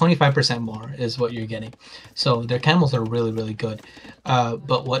 25% more is what you're getting. So their camels are really, really good.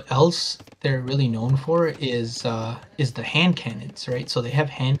 But what else they're really known for is the hand cannons, right? So they have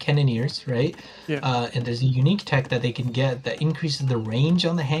hand cannoneers, right? Yeah. And there's a unique tech that they can get that increases the range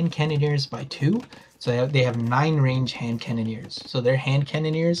on the hand cannoneers by 2. So they have 9 range hand cannoneers. So their hand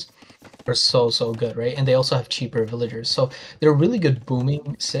cannoneers are so good, right? And they also have cheaper villagers. So they're a really good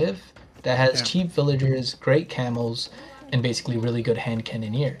booming civ that has Yeah. cheap villagers, great camels, and basically really good hand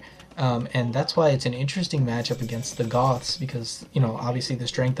cannoneer. And that's why it's an interesting matchup against the Goths because obviously the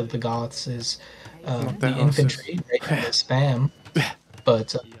strength of the Goths is Not the their horses. infantry, right? And the spam,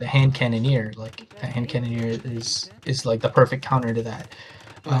 but the hand cannoneer, like the hand cannoneer, is like the perfect counter to that.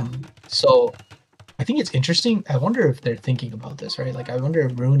 Yeah. So I think it's interesting. I wonder if they're thinking about this, right? Like, I wonder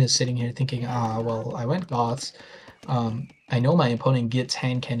if Rune is sitting here thinking, well, I went Goths. I know my opponent gets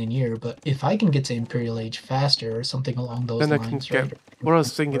hand cannoneer, but if I can get to Imperial Age faster or something along those Then I can lines, get. right? What I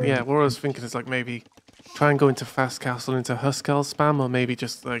was thinking, yeah, what I was thinking is like maybe try and go into fast castle into Huskarl spam, or maybe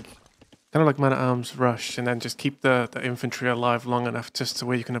just like kind of like man at arms rush, and then just keep the infantry alive long enough just to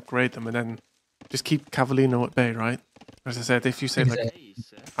where you can upgrade them, and then just keep Cavallino at bay, right? As I said, if you say like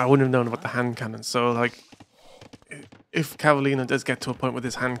I wouldn't have known about the hand cannons, so like if Cavallino does get to a point with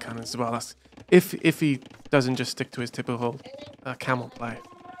his hand cannons as well, that's if he doesn't just stick to his typical camel play,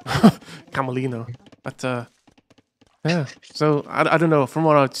 Camelino, but. Yeah, so I don't know. From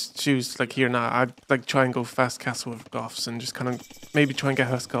what I'd choose like here now, I'd like try and go fast castle with Goths and just kind of maybe try and get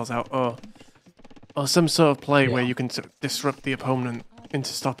Huskarls out, or some sort of play where you can disrupt the opponent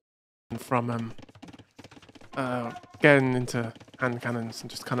into stopping from getting into hand cannons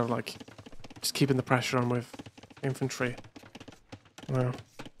and just kind of like just keeping the pressure on with infantry. Well,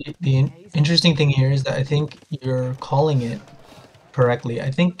 The interesting thing here is that I think you're calling it correctly.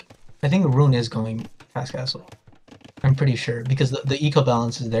 I think Rune is going fast castle. I'm pretty sure because the eco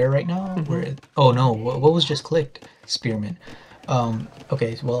balance is there right now. Where oh no, what was just clicked? Spearman.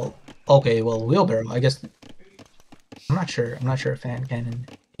 Okay, well, wheelbarrow. I guess I'm not sure. I'm not sure if hand cannon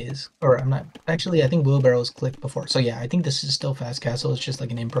is, or I'm not actually. I think wheelbarrow was clicked before. So yeah, I think this is still fast castle. It's just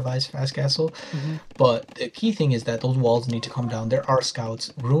like an improvised fast castle. But the key thing is that those walls need to come down. There are scouts.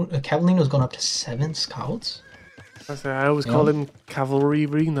 Cavallino's gone up to 7 scouts. I always call him Cavalry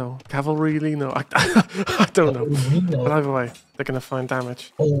Reno. Cavalry Reno. I don't know. But either way, they're gonna find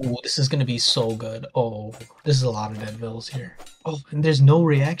damage. Oh, this is gonna be so good. Oh, this is a lot of dead vills here. Oh, and there's no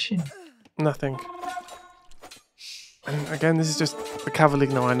reaction. Nothing. And again, this is just the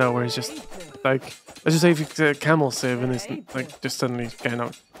Cavallino I know, where he's just like, let's just say if he's a camel sieve and it's like just suddenly getting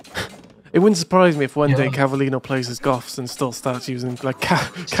out. It wouldn't surprise me if one day Cavallino plays as Goths and still starts using like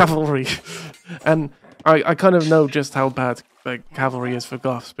cavalry. And I kind of know just how bad like cavalry is for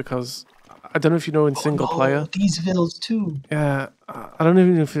Goths because I don't know if you know in single player. These vills too. Yeah, I don't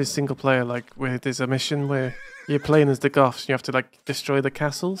even know if it's single player, like where there's a mission where you're playing as the Goths and you have to like destroy the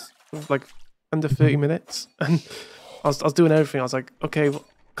castles like under 30 minutes. And I was doing everything. I was like, okay,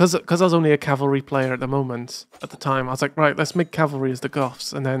 because I was only a cavalry player at the time. I was like, right, let's make cavalry as the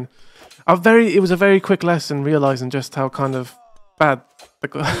Goths. And then it was a very quick lesson realizing just how kind of bad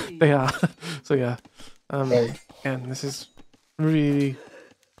they are. So yeah. Again, this is really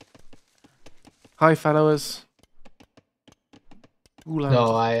hi followers. Gulams.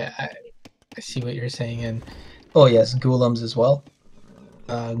 No, I see what you're saying, and oh yes, Gulams as well.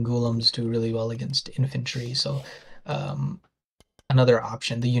 Gulams do really well against infantry, so another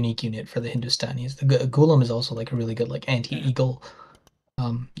option, the unique unit for the Hindustanis. The Gulam is also like a really good like anti-eagle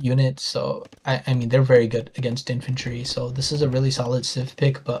unit, so I mean they're very good against infantry, so this is a really solid civ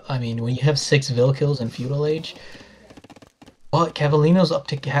pick. But I mean when you have 6 Vil kills in Feudal Age, but Cavallino's up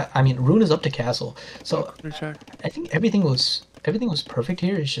to Rune is up to castle, so I think everything was perfect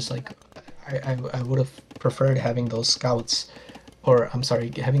here. It's just like I would have preferred having those scouts, or I'm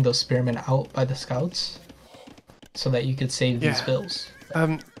sorry, having those spearmen out by the scouts so that you could save these Vils.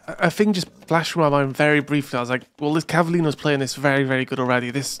 I think just flashed through my mind very briefly. I was like, well, this Cavallino's playing this very, very good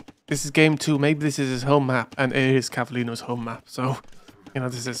already. This is game 2. Maybe this is his home map, and it is Cavallino's home map. So, you know,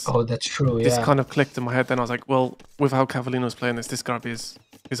 this is... Oh, that's true, This kind of clicked in my head. Then I was like, well, with how Cavallino's playing this gotta be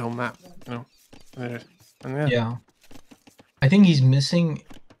his home map, you know? And yeah. I think he's missing...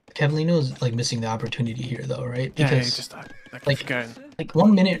 Cavallino's, like, missing the opportunity here, though, right? Because, yeah, just like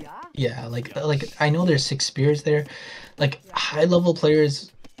 1 minute... Yeah, like I know there's 6 spears there. Like, high-level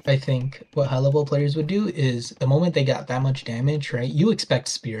players... I think what high-level players would do is the moment they got that much damage, right? You expect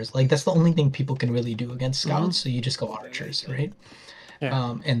spears. Like, that's the only thing people can really do against scouts, so you just go archers, right?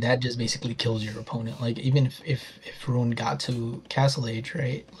 Yeah. And that just basically kills your opponent. Like, even if Rune got to Castle Age,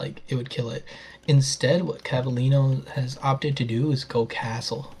 right? Like, it would kill it. Instead, what Cavallino has opted to do is go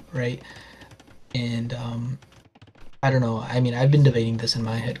Castle, right? And, I don't know. I mean, I've been debating this in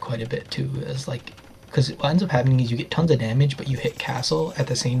my head quite a bit, too, as, like... Because what ends up happening is you get tons of damage, but you hit castle at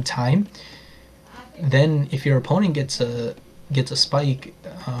the same time. Then, if your opponent gets a spike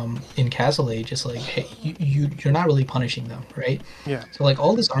in Castle Age, it's like, hey, you're not really punishing them, right? Yeah. So like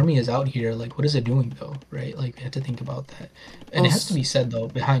all this army is out here, like what is it doing though, right? Like we have to think about that. And it has to be said though,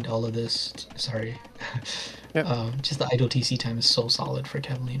 behind all of this, sorry, just the idle TC time is so solid for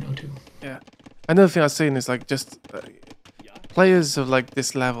Cavallino too. Yeah. Another thing I've seen is like just. Players of like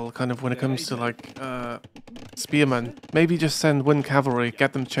this level, kind of when it comes to like spearmen, maybe just send one cavalry,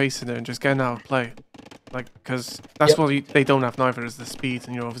 get them chasing it, and just get out of play. Like, because that's what they don't have neither is the speed.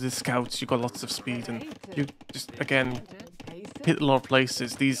 And with the scouts, you've got lots of speed, and you just again hit a lot of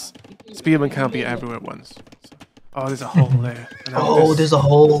places. These spearmen can't be everywhere at once. So, oh, there's a hole there. Oh, there's a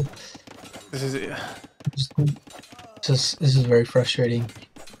hole. This is it. This is very frustrating.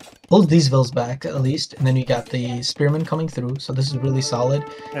 Hold these vills back at least, and then you got the spearmen coming through. So this is really solid.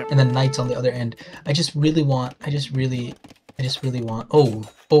 Yep. And then knights on the other end. I just really want. I just really want. Oh,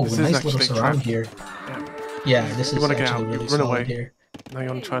 nice little surround here. Yeah, this is actually really solid here. Now you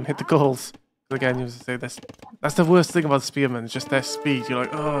want to try and hit the goals. Again, you have to say this. That's the worst thing about spearmen. It's just their speed. You're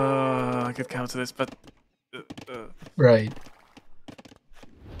like, oh, I could counter this, but right.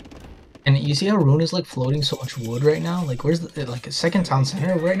 And you see how Rune is like floating so much wood right now? Like, where's the like a second town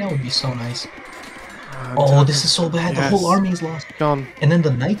center right now would be so nice. Oh, this is so bad. The whole army is lost. Gone. And then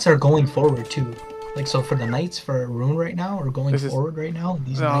the knights are going forward too. Like, so for the knights for Rune right now are going forward right now.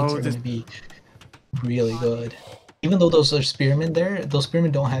 These knights are going to be really good. Even though those are spearmen there, those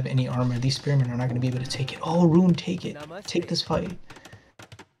spearmen don't have any armor. These spearmen are not going to be able to take it. Oh, Rune, take it. Take this fight.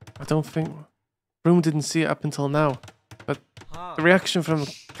 I don't think Rune didn't see it up until now. But the reaction from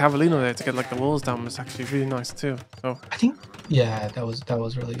Cavallino there to get like the walls down was actually really nice too. So I think, yeah, that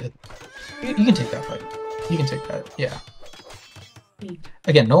was really good. You can take that fight. You can take that. Yeah.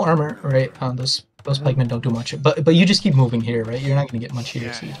 Again, no armor, right? Those pikemen don't do much. But you just keep moving here, right? You're not gonna get much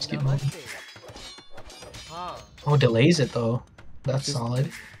here, so you just keep moving. Oh, delays it though. That's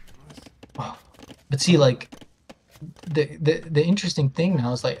solid. Oh. But see, like the interesting thing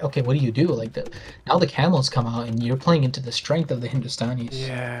now is like, okay, what do you do? Like now the camels come out and you're playing into the strength of the Hindustanis.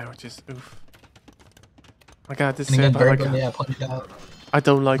 Yeah, which is oof. I got this. And again, pointed out. I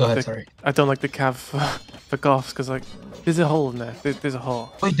don't like I don't like the cav for Goths because like there's a hole in there. There's a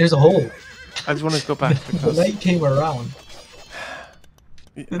hole. Wait, there's a hole. I just want to go back because the night came around.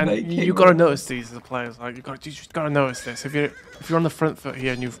 And you gotta notice these as a player. Like you just gotta notice this. If you're on the front foot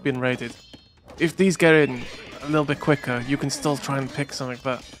here and you've been raided, if these get in a little bit quicker, you can still try and pick something.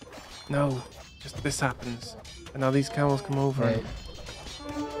 But no, just this happens, and now these camels come over. Right.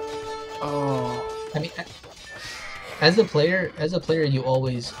 Oh. I mean, as a player, you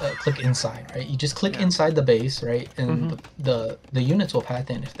always click inside, right? You just click inside the base, right? And the units will path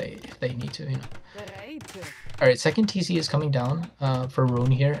in if they need to, you know. All right, second TC is coming down for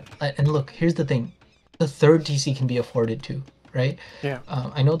Rune here, and look, here's the thing: the third TC can be afforded too, right? Yeah.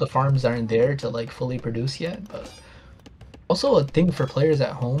 I know the farms aren't there to like fully produce yet, but also a thing for players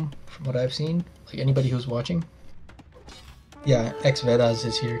at home, from what I've seen, like anybody who's watching. Yeah, Ex Vedas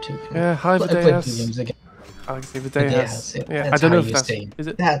is here too. Yeah, hi Vedas. Alex Vedas. Yeah, I don't know if that's is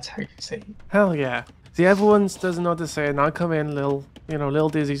it. That's how you say it. Hell yeah. See, everyone doesn't know what to say, and I come in, little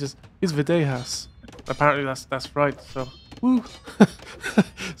Dizzy just he's Videhas. Apparently that's right. So, woo.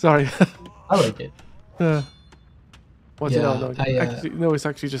 Sorry. I like it. What's it? No, it's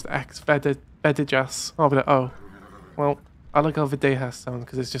actually just X Vedejas. Oh, but well, I like how Videhas sound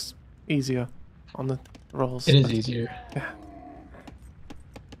because it's just easier on the rolls. It is easier. Yeah.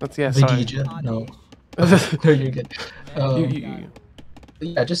 That's sorry. No. No, you're good.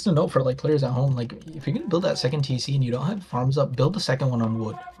 Yeah, just a note for like players at home, like if you're gonna build that second TC and you don't have farms up, build the second one on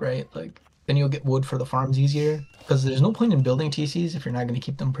wood, right? Like then you'll get wood for the farms easier, because there's no point in building TCs if you're not gonna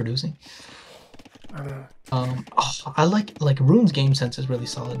keep them producing. I like Rune's game sense is really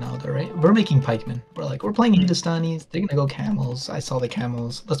solid now though, right? We're making pikemen. We're playing Hindustanis, they're gonna go camels. I saw the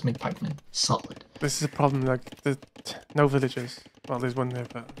camels, let's make pikemen. Solid. This is a problem, like no villagers. Well, there's one there,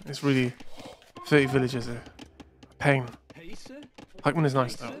 but it's really 30 villagers are a pain. Pikeman is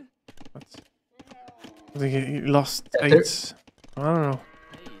nice though. I think he lost 8. I don't know.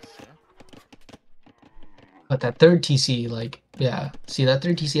 But that third TC, like, yeah. See, that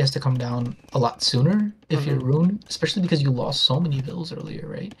third TC has to come down a lot sooner if you're Rune, especially because you lost so many vills earlier,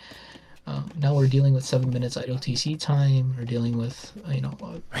 right? Now we're dealing with 7 minutes idle TC time. We're dealing with,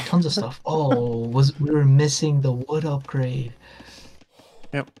 tons of stuff. Oh, we were missing the wood upgrade.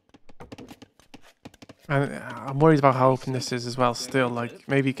 Yep. And I'm worried about how open this is as well still. Like,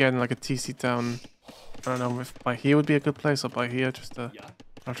 maybe getting like a TC down, I don't know if by here would be a good place or by here just to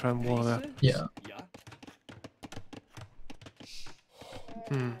I'll try and wall that. Yeah.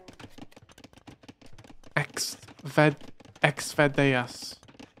 Ex Vedeas.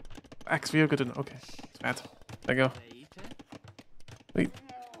 Ex Vio good enough. Okay. Ved. There you go. Wait.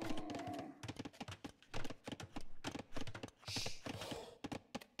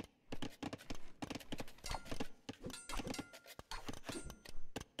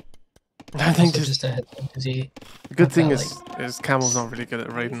 I think just a head the good thing is Camel's not really good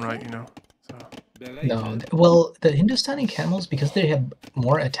at raiding right, you know. So No, well, the Hindustani camels, because they have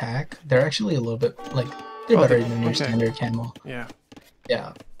more attack, they're actually a little bit, like, they're better than your standard camel. Yeah.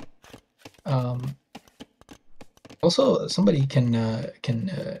 Yeah. Also, somebody can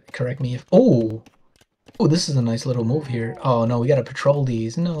correct me if... Oh, this is a nice little move here. Oh, no, we gotta patrol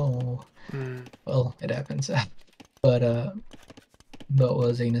these. No. Well, it happens. But what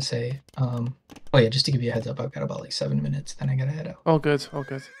was I gonna say? Oh yeah, just to give you a heads up, I've got about like 7 minutes, then I gotta head out. All good.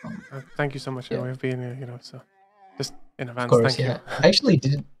 Thank you so much anyway for being here, you know, so just in advance, of course, thank you. I actually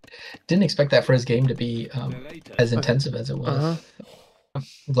didn't expect that first game to be as intensive as it was. I'm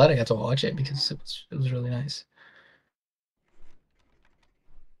glad I got to watch it because it was really nice.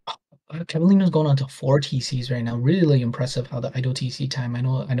 Cavallino's going on to 4 TCs right now. Really impressive how the idle TC time. I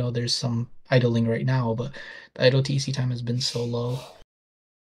know there's some idling right now, but the idle TC time has been so low.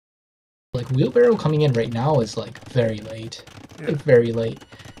 Like wheelbarrow coming in right now is like very late. Like very late.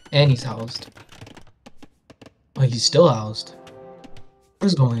 And he's housed. Oh, he's still housed. What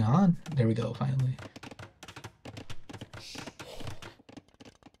is going on? There we go, finally.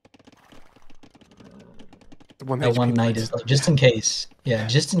 That one knight is like just in case. Yeah,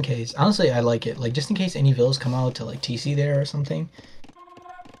 just in case. Honestly, I like it. Like just in case any vills come out to like TC there or something.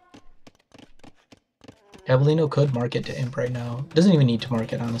 Cavallino could mark it to imp right now. Doesn't even need to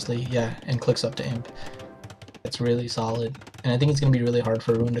mark it, honestly. Yeah, and clicks up to imp. It's really solid. And I think it's going to be really hard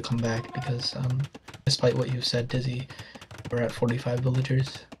for Roon to come back because despite what you've said, Dizzy, we're at 45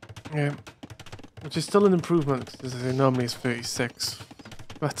 villagers. Yeah, which is still an improvement. This is normally it's 36,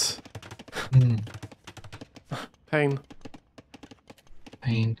 but pain.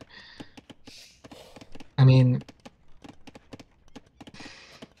 I mean,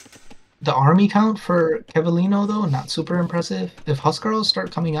 the army count for Cavallino though, not super impressive. If Huskarls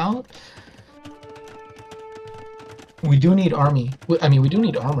start coming out, we do need army. I mean, we do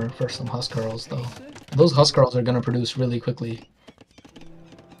need armor for some Huskarls though. Those Huskarls are gonna produce really quickly.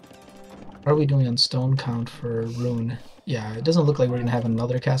 What are we doing on stone count for Roon? Yeah, it doesn't look like we're gonna have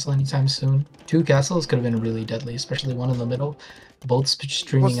another castle anytime soon. 2 castles could have been really deadly, especially one in the middle. Both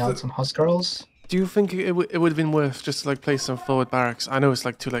streaming out some Huskarls. Do you think it would have been worth just to like place some forward barracks? I know it's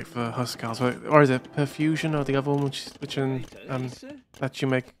like too late for Huskarls, or is it Perfusion or the other one which that you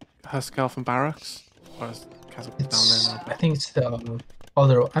make Huskar from barracks? Or is castle down there now? I think it's the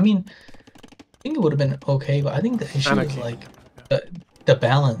other. I mean, I think it would have been okay, but I think the issue is like the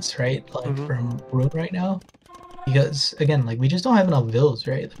balance, right? Like from Roon right now, because again, like we just don't have enough vills,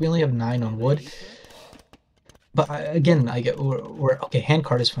 right? Like, we only have 9 on wood. But again, I get we're okay.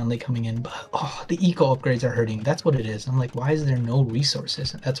 Handcart is finally coming in, but the eco upgrades are hurting. That's what it is. I'm like, why is there no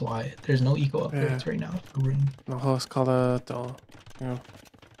resources? That's why there's no eco upgrades right now. No horse collar, or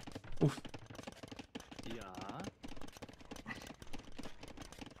oof.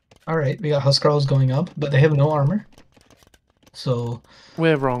 All right, we got Huskarls going up, but they have no armor. So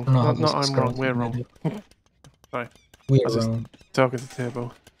we're wrong. Not I'm wrong. We're wrong. Sorry. We're wrong. Talking to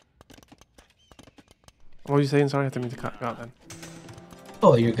Turbo. What were you saying? Sorry, I didn't mean to cut you out then.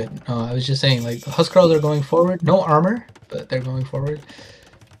 Oh, you're good. I was just saying, like, the Huskarls are going forward. No armor, but they're going forward.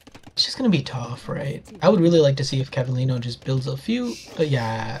 It's just gonna be tough, right? I would really like to see if Cavallino just builds a few, but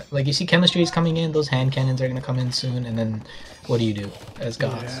yeah, like you see chemistry is coming in, those hand cannons are gonna come in soon, and then what do you do as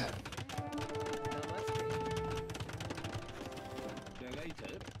gods? Yeah.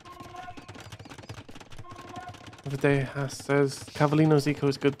 The day says Cavallino's eco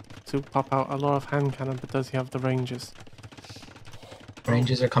is good to pop out a lot of hand cannon, but does he have the ranges?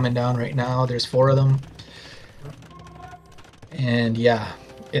 Ranges are coming down right now. There's 4 of them, and yeah,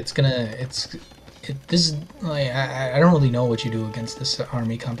 this is like I don't really know what you do against this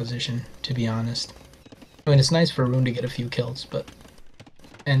army composition, to be honest. I mean, it's nice for Roon to get a few kills, but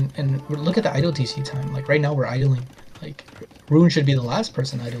and look at the idle TC time. Like right now we're idling. Like Roon should be the last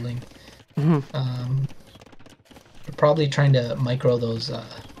person idling. We're probably trying to micro those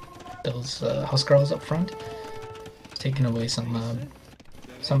Huskarls up front, taking away some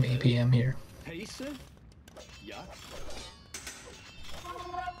APM here.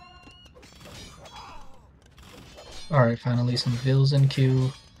 All right, finally some vills in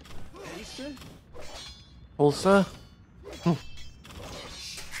queue. Also.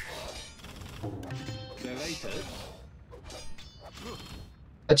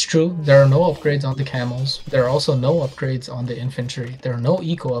 That's true. There are no upgrades on the camels. There are also no upgrades on the infantry. There are no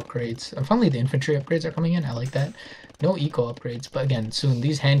eco upgrades. And finally, the infantry upgrades are coming in. I like that. No eco upgrades. But again, soon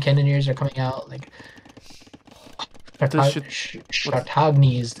these hand cannoneers are coming out. Like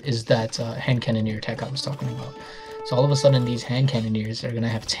Shartagni is that hand cannoneer tech I was talking about. So all of a sudden, these hand cannoneers are gonna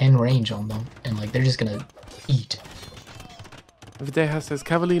have 10 range on them, and like they're just gonna eat. Videha says,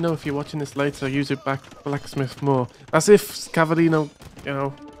 Cavallino, if you're watching this later, use it back blacksmith more. As if Cavallino, you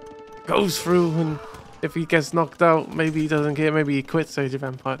know, goes through and if he gets knocked out, maybe he doesn't care, maybe he quits Age of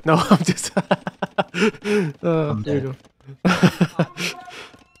Empire. No, I'm just... I'm there dead. you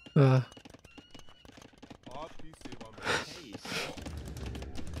go.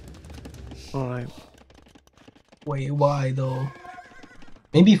 Alright. Wait, why though?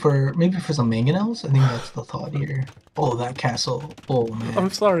 Maybe for some mangonels? I think that's the thought here. Oh, that castle. Oh man. I'm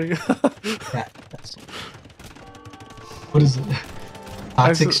sorry. That castle. What is it?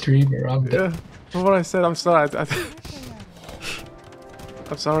 Toxic streamer. I'm dead. Yeah, for what I said, I'm sorry.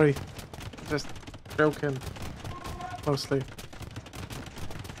 I'm sorry. Just joking. Mostly.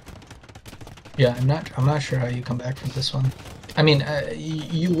 Yeah, I'm not sure how you come back from this one. I mean,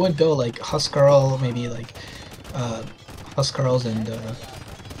 you would go like Huskarl, maybe like Huskarls and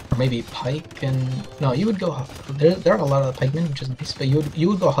or maybe Pike and no, you would go. There are a lot of pikemen, which is nice, but you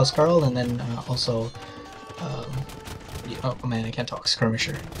would go Huskarl and then also oh man, I can't talk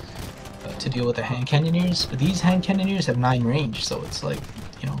skirmisher to deal with the hand cannoneers. But these hand cannoneers have 9 range, so it's like,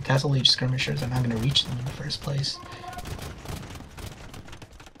 you know, Castle Age skirmishers are not going to reach them in the first place.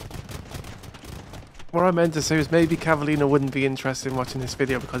 What I meant to say was maybe Cavallino wouldn't be interested in watching this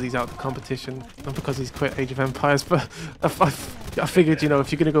video because he's out of the competition, not because he's quit Age of Empires, but I figured, you know,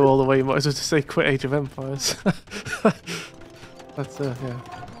 if you're going to go all the way, you might as well just say quit Age of Empires. That's, yeah.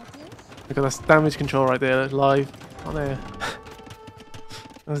 Look at that damage control right there, live, on air.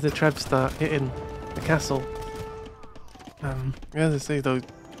 As the trebs start hitting the castle. Yeah, as I say though,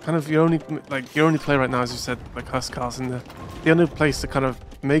 kind of your only play right now, as you said, like Huskarls, and the only place to kind of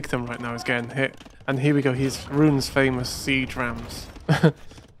make them right now is getting hit. And here we go, here's Roon's famous siege rams.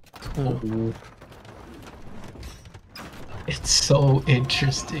 Oh. It's so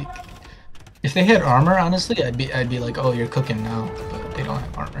interesting. If they had armor, honestly, I'd be like, oh, you're cooking now, but they don't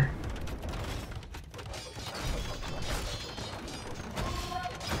have armor.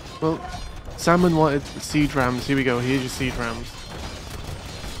 Well, Salmon wanted siege rams. Here we go, here's your siege rams.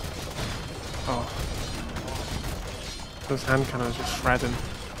 Oh. Those hand cannons just shredding.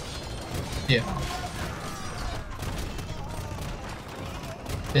 Yeah.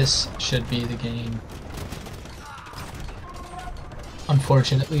 This should be the game.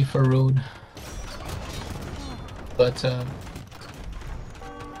 Unfortunately for Roon. But I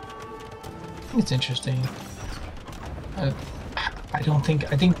think it's interesting. I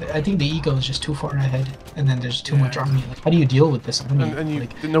think the ego is just too far ahead, and then there's too much army. Like, how do you deal with this army? And you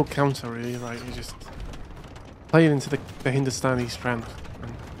like, no counter really, right? You just play it into the Hindustani strength.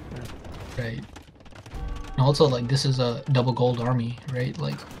 And, yeah. right. And also, like, this is a double gold army, right?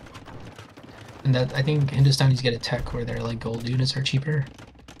 Like, and that I think Hindustanis get a tech where their like gold units are cheaper.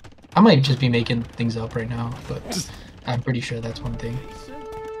 I might just be making things up right now, but I'm pretty sure that's one thing.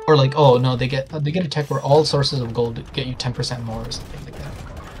 Or like, oh no, they get a tech where all sources of gold get you 10% more or something like that.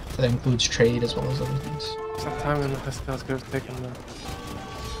 So that includes trade as well as other things. It's that time when the Huskarls could have taken that.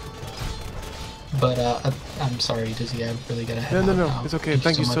 But I'm sorry, Dizzy, I really gotta head No, out now. it's okay.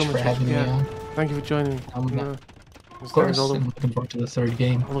 Thank you so much for having me on. Thank you for joining. Of course, I'm looking forward to the third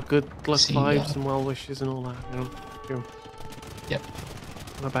game. All the good luck vibes and well wishes and all that, you know. Yep.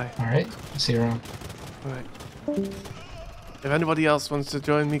 Bye-bye. Alright, see you around. Alright. If anybody else wants to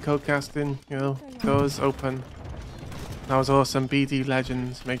join me codecasting, you know, doors open. That was awesome. BD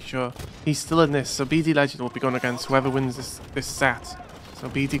Legends, make sure he's still in this. So BD Legend will be going against whoever wins this set. So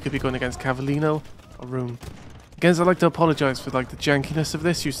BD could be going against Cavallino or Roon. Again, I'd like to apologize for like the jankiness of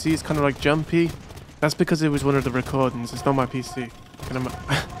this. You see, it's kind of like jumpy. That's because it was one of the recordings. It's not my PC.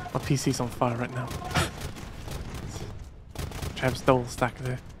 My PC's on fire right now. Trev stole stack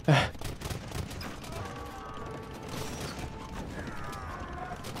there.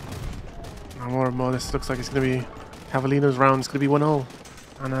 More and more, this looks like it's going to be Cavallino's round. It's going to be 1-0.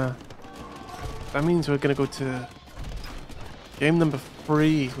 And that means we're going to go to game number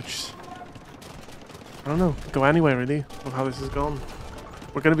 3, which, I don't know, could go anywhere really with how this has gone.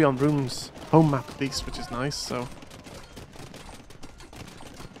 We're going to be on Roon's home map at least, which is nice, so.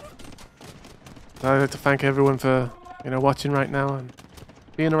 I'd like to thank everyone for, you know, watching right now and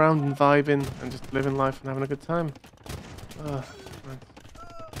being around and vibing and just living life and having a good time.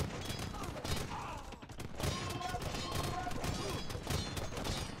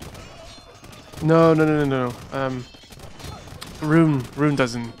 No. Roon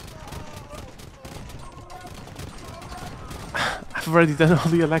doesn't. I've already done all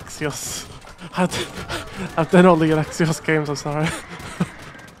the Alexios. I've done all the Alexios games, I'm sorry.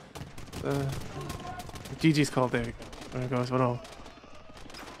 GG's called, there we go. There it goes, 1-0.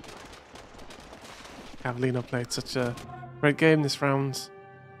 Cavallino played such a Great game this round.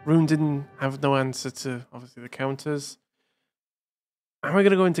 Roon didn't have no answer to, obviously, the counters. And we're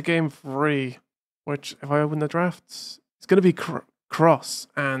going to go into game 3, which, if I open the drafts, it's going to be cross.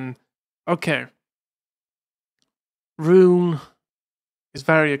 And, okay. Roon is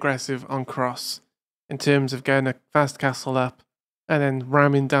very aggressive on cross in terms of getting a fast castle up and then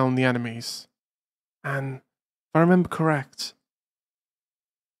ramming down the enemies. And if I remember correct,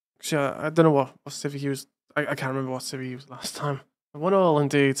 actually, I don't know what civ he used. I can't remember what civ he used last time. 1-1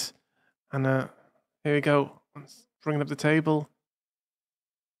 indeed. And here we go. Let's bring up the table.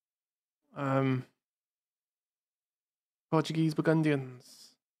 Portuguese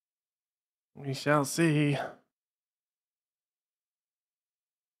Burgundians. We shall see.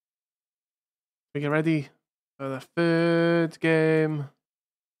 We get ready for the third game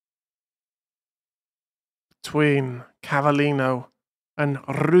between Cavallino and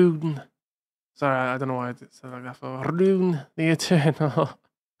Roon. Sorry, I don't know why I did say like that for RoonTheEternal.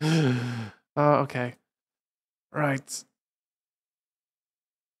 Oh, okay. Right.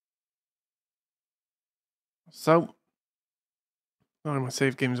 So, oh, my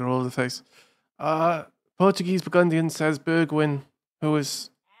save games are all over the face. Portuguese Burgundian says Bergwin, who is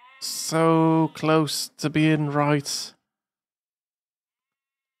so close to being right,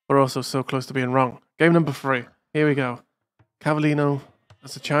 but also so close to being wrong. Game number 3. Here we go. Cavallino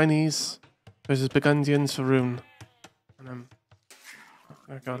as the Chinese versus Burgundians for Roon. And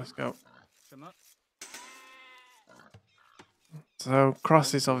there we go, let's go. So,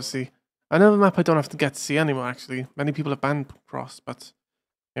 cross is obviously another map I don't have to get to see anymore, actually. Many people have banned cross, but,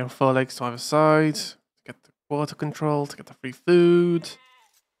 4 legs to either side, to get the water control, to get the free food.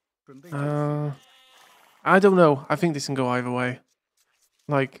 I don't know. I think this can go either way.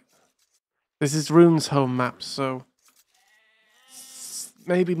 Like, this is Roon's home map, so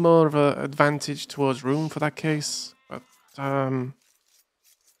maybe more of an advantage towards Roon for that case. But, again,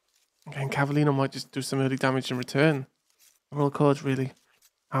 Cavallino might just do some early damage in return. Roll cards, really,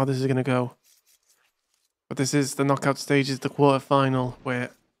 how this is going to go. But this is the knockout stages, the quarterfinal,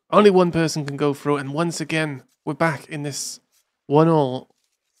 where only one person can go through. And once again, we're back in this 1-1.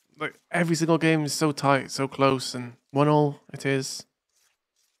 Like, every single game is so tight, so close, and 1-1 it is.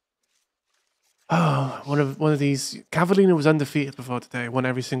 Oh, one of these. Cavallino was undefeated before today. Won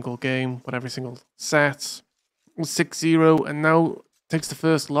every single game, won every single set. 6-0, and now takes the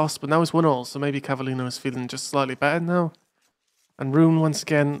first loss, but now it's 1-1. So maybe Cavallino is feeling just slightly better now. And Roon, once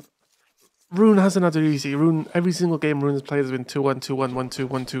again, Roon hasn't had it easy. Roon, every single game Roon has played has been 2-1, 2-1, 1-2,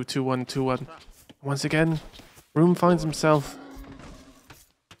 1-2, 2-1, 2-1. Once again, Roon finds himself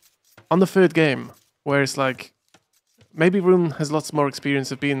on the third game, where it's like, maybe Roon has lots more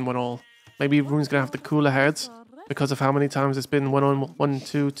experience of being 1-1. Maybe Roon's going to have the cooler head because of how many times it's been 1-1,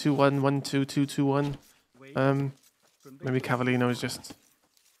 1-2, 2-1, 1-2, 2-2, 1. Maybe Cavallino is just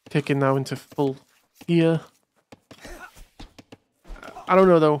kicking now into full gear. I don't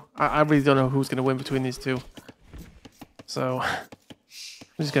know, though. I really don't know who's going to win between these two. So, we're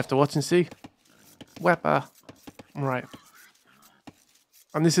just going to have to watch and see. Wepa. Right.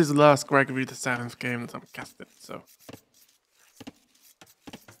 And this is the last Gregory the 7th game that I'm casting, so.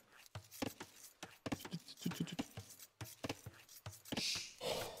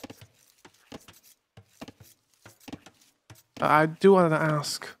 I do want to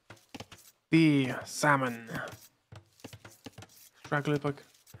ask the salmon. Draglerbug,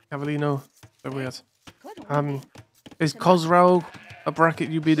 Cavallino, so weird. Is Cosrow a bracket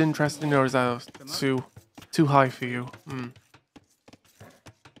you'd be interested in, or is that too high for you?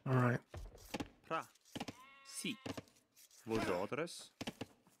 Alright. Si. Vosotros?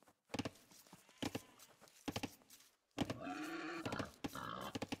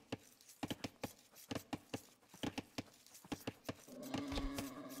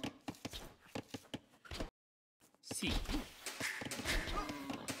 Si. Here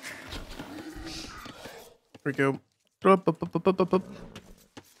we go. Up, up, up, up, up, up, up.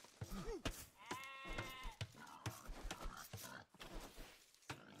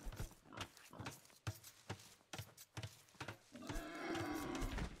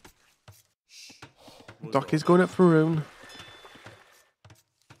 Doc is going up for Roon.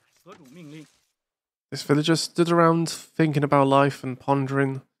 This villager stood around thinking about life and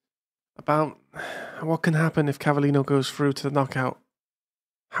pondering about what can happen if Cavallino goes through to the knockout.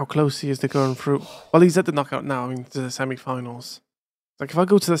 How close he is to going through. Well, he's at the knockout now, I mean, to the semi-finals. Like, if I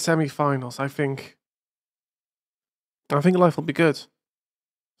go to the semi-finals, I think life will be good.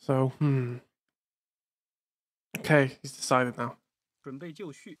 So, Okay, he's decided now.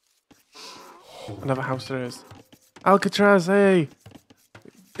 Another house there is. Alcatraz, hey!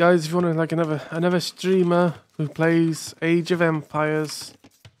 guys, if you want to like another streamer who plays Age of Empires,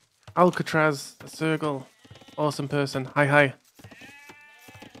 Alcatraz, a Circle, awesome person. Hi, hi.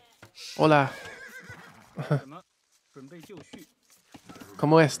 Hola. 什么？准备就绪。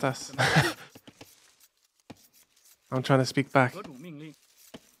 ¿Cómo estás? I'm trying to speak back. 何种命令？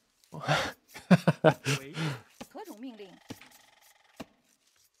喂， 何种命令？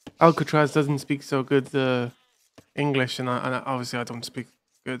 Alcatraz doesn't speak so good English, and obviously I don't speak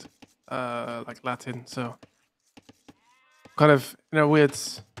good like Latin, so kind of weird.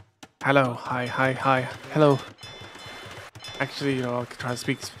 Hello, hi, hi, hi, hello. Actually, Alcatraz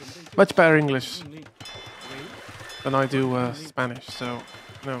speaks much better English 命令。喂， than I do Spanish, so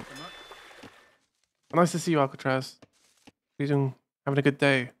什么？ nice to see you, Alcatraz. You doing having a good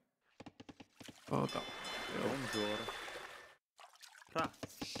day? Oh, Bonjour. 是。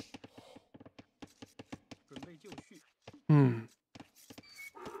准备就绪。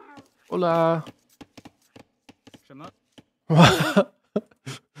 Hola. 什么？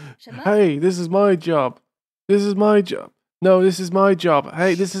 什么？ Hey, this is my job. This is my job. No, this is my job.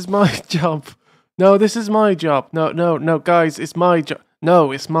 Hey, this is my job. No, this is my job. No, no, no, guys, it's my job.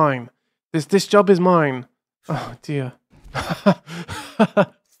 No, it's mine. This job is mine. Oh dear.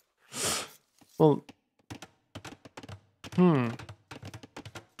 Well,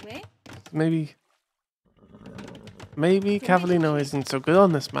 喂， maybe Cavallino isn't so good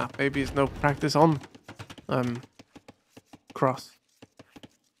on this map. Maybe it's no practice on cross.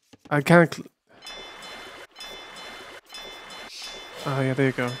 I can't. Oh yeah, there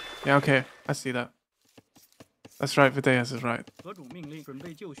you go. Yeah, okay, I see that. That's right. Videas is right. 何种命令？准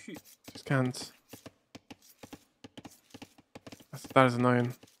备就绪。 Just can't. That is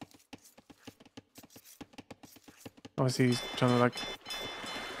annoying. Obviously, he's trying to like.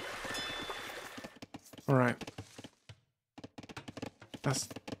 Alright. That's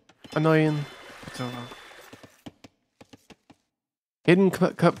annoying. But oh well. Hidden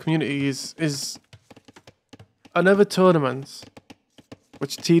Cup Community is another tournament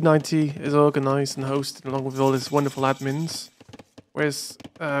which T90 is organised and hosted along with all his wonderful admins. Whereas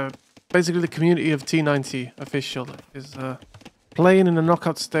basically the community of T90 official is playing in a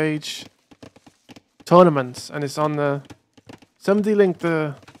knockout stage tournament, and it's on the. Somebody link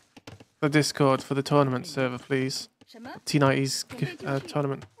the Discord for the tournament server, please. 什么？ T90's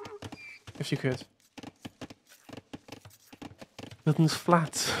tournament, if you could. Building's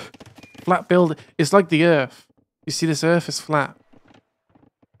flat. Flat build. It's like the Earth. You see, this Earth is flat.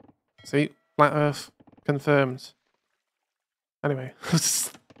 See, flat Earth confirmed. Anyway.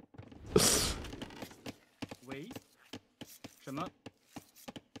 喂，什么？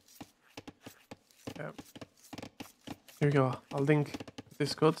 Yep. Here we go. I'll link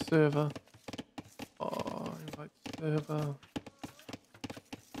Discord server. Oh, invite server.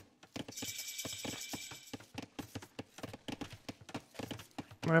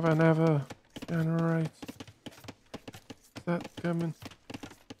 Never generate. Is that coming?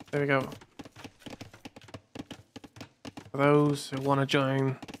 There we go. For those who want to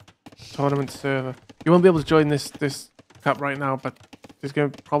join tournament server, you won't be able to join this cup right now, but there's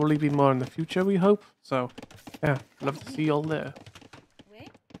going to probably be more in the future, we hope. So, yeah, love to see you all there. 喂，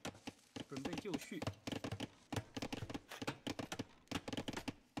 准备就绪。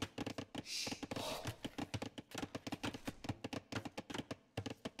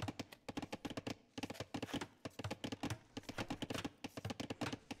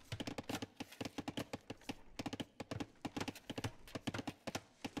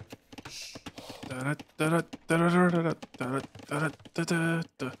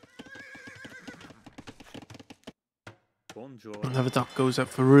 Bonjour. Another duck goes up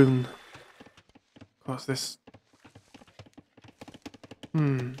for Roon. What's this?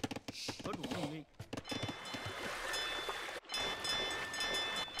 何种命令？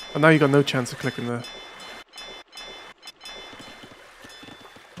 And now you got no chance of clicking there.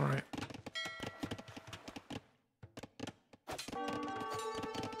 Alright.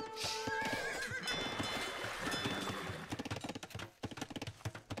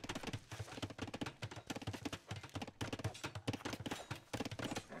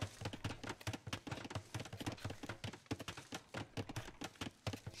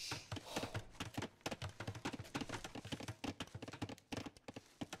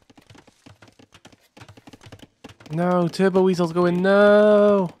 No, Turbo Weasel's going,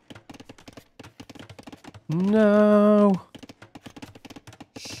 no! No!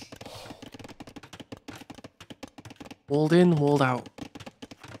 Walled in, walled out.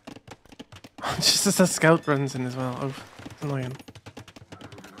 Just as the scout runs in as well. Oh, it's annoying.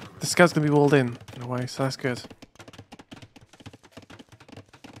 The scout's gonna be walled in a way, so that's good.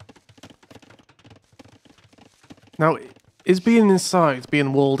 Now, is being inside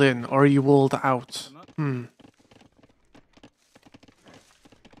being walled in, or are you walled out?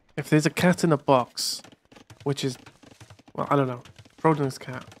 If there's a cat in a box, which is, well, I don't know. Froden's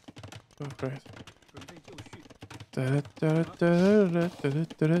cat. Oh, great. 准备就绪，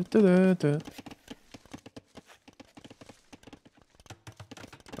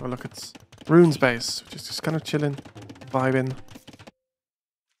 Oh, look, it's Rune's base, which is just kind of chilling, vibing.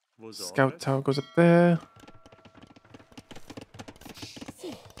 Vos Scout orders. tower goes up there.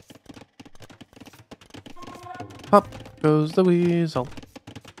 Up goes the weasel.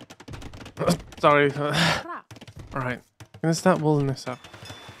 Sorry. Alright, I'm gonna start walling this up.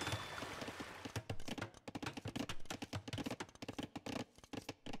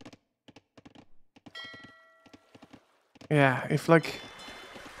 Yeah, if like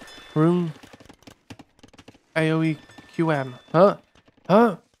Rune AoE QM. Huh?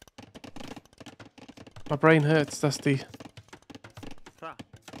 Huh? My brain hurts, Dusty. Fra.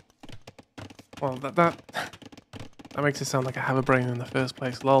 Well, that makes it sound like I have a brain in the first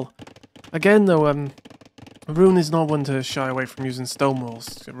place, lol. Again, though, Rune is not one to shy away from using stone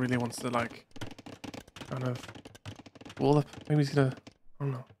walls. It really wants to, like, kind of wall up. Maybe he's gonna, I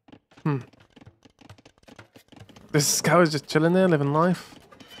don't know. This scout is just chilling there, living life.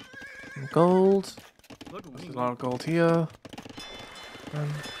 And gold. 何种 There's 命 a lot 令？ of gold here.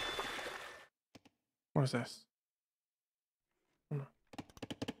 What is this?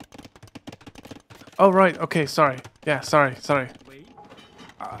 Oh, right. Okay, sorry. Yeah, sorry. 喂，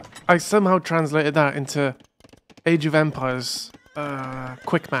 I somehow translated that into Age of Empires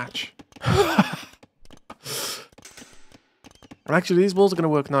quick match. And actually, these walls are going to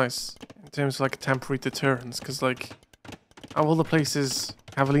work nice in terms of like temporary deterrence, because like out of all the places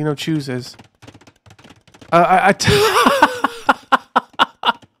Cavallino chooses,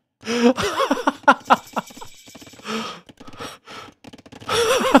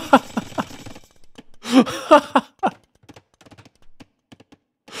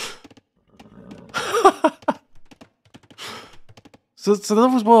 So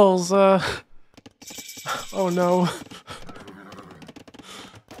those walls, oh no.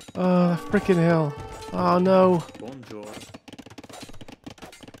 Oh, the freaking hell. Oh no. Bonjour.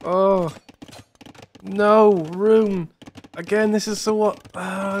 Oh. No, Rune. Again, this is so what?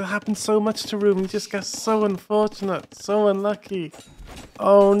 It happens so much to Rune. He just gets so unfortunate, so unlucky.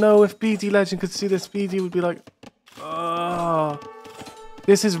 Oh no, if BD Legend could see this, BD would be like, oh.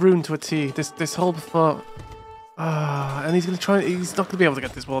 This is Rune to a T. This whole before. And he's gonna try. He's not gonna be able to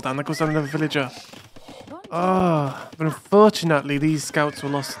get this wall down. That goes down another villager. But unfortunately, these scouts were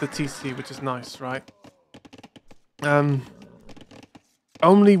lost to the TC, which is nice, right?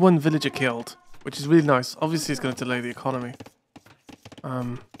 Only one villager killed, which is really nice. Obviously, it's gonna delay the economy.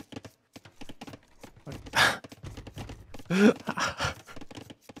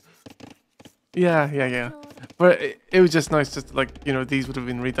 Yeah. But it was just nice, just like, you know, these would have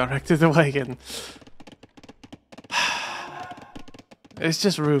been redirected away and. It's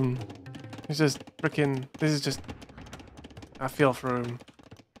just Rune. It's just freaking. This is just. I feel for Rune.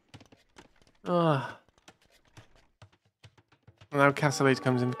 Now Castle Age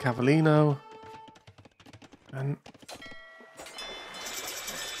comes into Cavallino. And.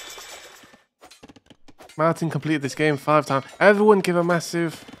 Martin completed this game 5 times. Everyone give a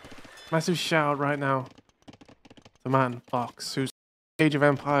massive shout right now. The man, Fox, who's Age of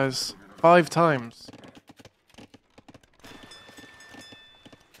Empires 5 times.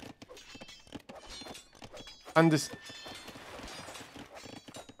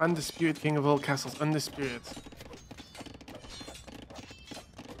 Undisputed king of all castles, undisputed.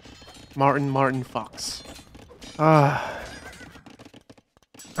 Martin Fox. I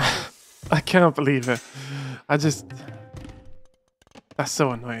can't believe it. That's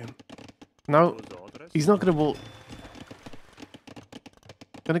so annoying. No, Vos orders. he's not gonna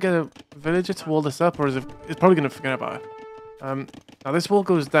get a villager to wall this up, or is it? It's probably gonna forget about it. Now this wall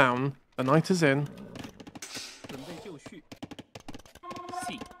goes down. The night is in. 准备就绪。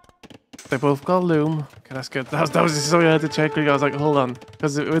C. They both got loom. Okay, that's good. That was just so hard to check. I was like, hold on,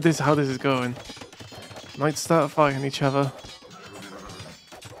 because with this, how this is going, might start fighting each other.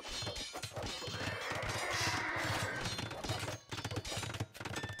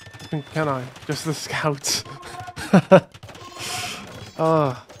 Can I? Just the scouts.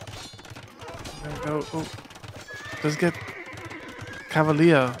 Oh. There we go. Oh. Does get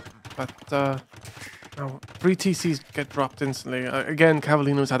Cavalier, but oh, 3 TCs get dropped instantly. Again,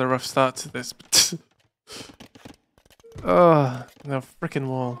 Cavallino's had a rough start to this. But oh, no freaking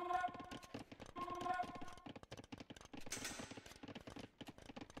wall.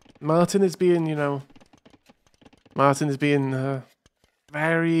 Martin is being, you know, Martin is being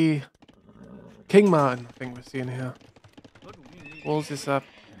very King Martin, I think we're seeing here. 何种命令？ Walls this up.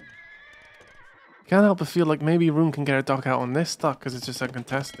 Can't help but feel like maybe Roon can get a dock out on this stock because it's just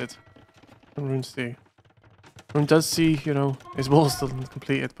uncontested. And Roon see. Roon does see, you know, his wall's still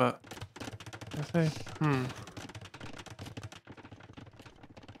completed, but I say,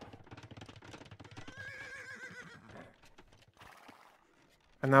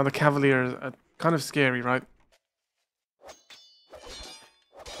 And now the Cavaliers are kind of scary, right?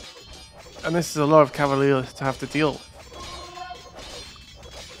 And this is a lot of Cavaliers to have to deal with.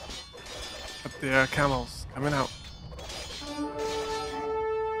 But there are camels coming out.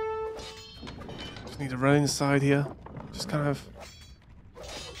 Just need to run inside here. Just kind of...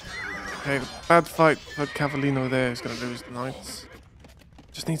 Okay, bad fight for Cavallino there. He's going to lose the knights.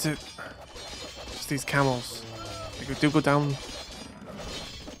 Just need to... Just these camels. They do go down.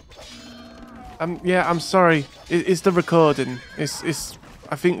 Yeah, I'm sorry. It's the recording. It's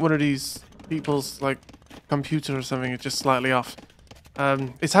I think one of these people's like computer or something is just slightly off.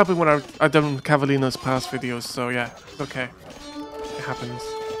 It's happened when I've done Cavallino's past videos, so yeah, it's okay. It happens.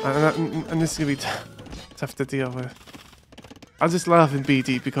 And this is gonna be tough to deal with. I was just laughing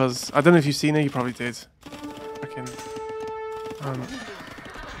BD because I don't know if you've seen it, you probably did. Freaking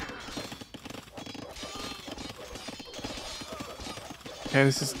Okay,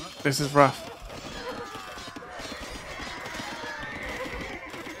 this is rough.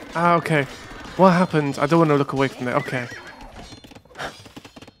 Ah, okay. What happened? I don't want to look away from it. Okay.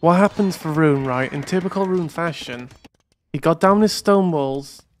 What happened for Roon, right? In typical Roon fashion, he got down his stone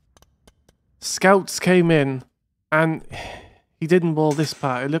walls, scouts came in, and he didn't wall this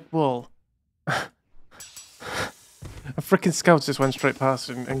part. It looked wall. A freaking scout just went straight past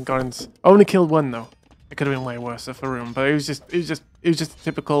and got in. Only killed one though. It could have been way worse for Roon, but it was just a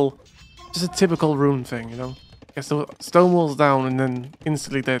typical Roon thing, you know. Gets the stone walls down and then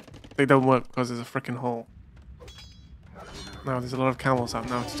instantly they don't work because there's a freaking hole. Now there's a lot of camels out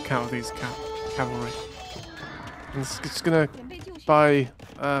now to counter these cavalry. And it's just gonna buy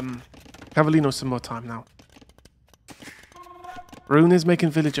Cavallino some more time now. Roon is making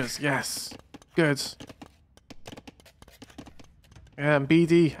villagers, yes. Good. Yeah, and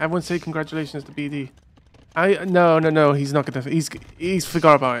BD. Everyone say congratulations to BD. No, he's not gonna he's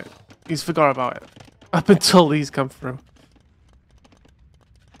forgot about it. He's forgot about it. Up until these come through.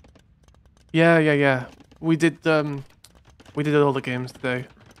 Yeah. We did all the games today.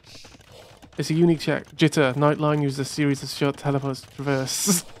 It's a unique check. Jitter, Nightline used a series of short teleports to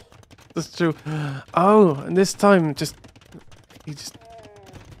traverse. That's true. Oh, and this time did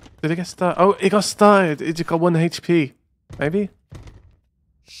it get started? Oh, it got started. It just got 1 HP. Maybe?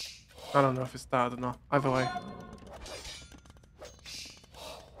 I don't know if it started or not. Either way.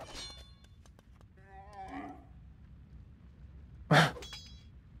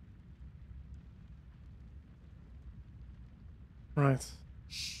 Right.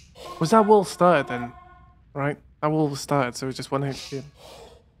 Was that wall started then? Right? That wall was started, so it was just 1 HP.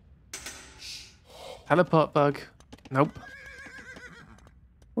 Teleport bug. Nope.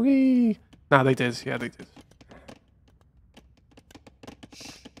 Whee! Nah, they did. Yeah, they did.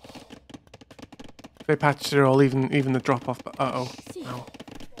 They patched it all, even the drop off. But uh-oh. No.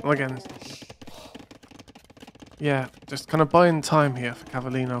 Well, again. Yeah, just kind of buying time here for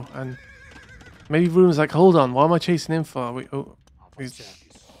Cavallino, and maybe Roon's like, hold on, what am I chasing him for?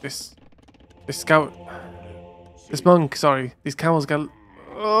 This scout, this monk, sorry, these camels got,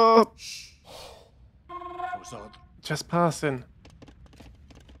 just passing.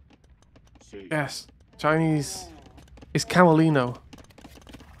 Yes, Chinese is Cavallino.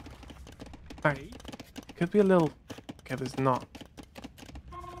 Hey, could be a little. Okay, there's not.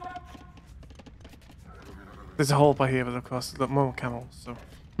 There's a hole by here, but of course there's more camels. So,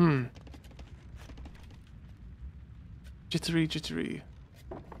 Jittery.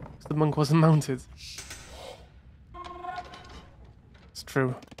 The monk wasn't mounted. It's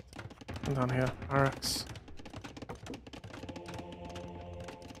true. And down here, RX.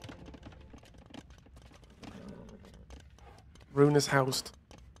 Roon is housed.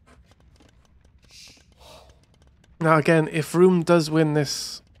 Now again, if Roon does win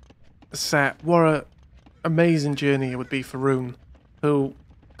this set, what an amazing journey it would be for Roon, who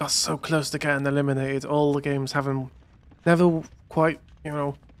got so close to getting eliminated, all the games having never quite, you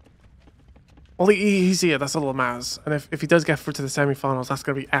know... Well, he's here, that's all that matters. And if he does get through to the semi-finals, that's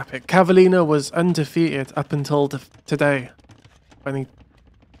going to be epic. Cavallino was undefeated up until today, when he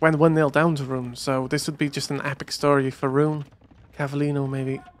went 1-0 down to Roon. So this would be just an epic story for Roon. Cavallino,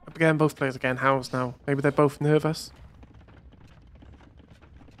 maybe. Again, both players again housed now. Maybe they're both nervous.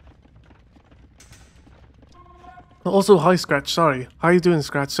 Also, hi Scratch, sorry. How you doing,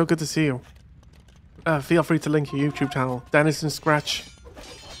 Scratch? So good to see you. Feel free to link your YouTube channel. Dennis and Scratch.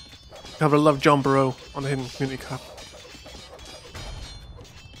 Cover Love John Burrow on the Hidden Community Cup.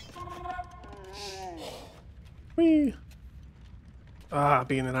 Whee! Ah,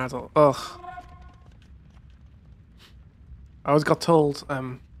 being an adult. Ugh. I always got told,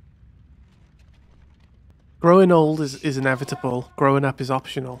 growing old is inevitable. Growing up is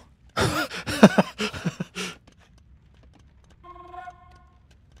optional.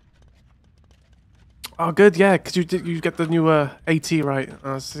 Oh, good, yeah, because you get the new AT, right?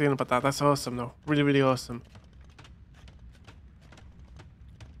 I was seeing about that. That's awesome, though. Really, really awesome.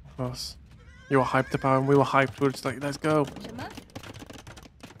 Of course. You were hyped about it, and we were hyped. We were just like, let's go. 什么？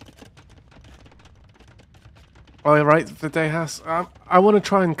 Oh, you're right, the day has. I want to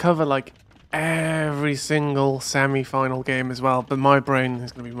try and cover, like, every single semi-final game as well, but my brain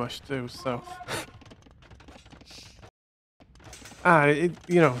is going to be mushed too, so...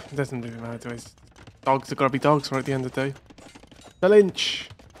 you know, it doesn't really matter. It's, dogs have got to be dogs right at the end of the day. The Lynch!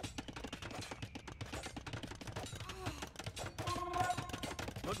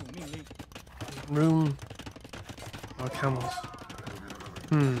 Room. Oh, camels.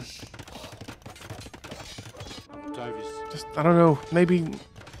 Just, I don't know, maybe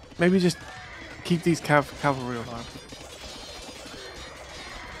just keep these cavalry alive.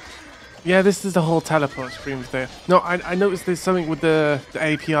 Yeah, this is the whole teleport streams there. No, I noticed there's something with the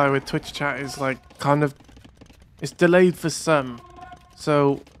API with Twitch chat is like kind of, it's delayed for some.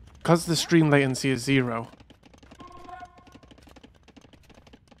 So, because the stream latency is 0.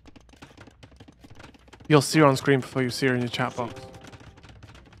 You'll see her on screen before you see her in your chat box.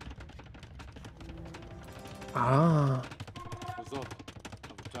 Ah.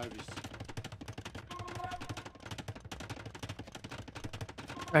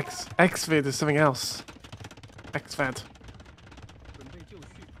 XVID is something else. XVID. 准备就绪。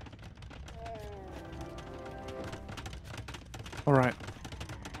 Alright.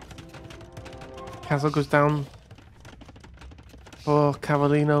 Castle goes down for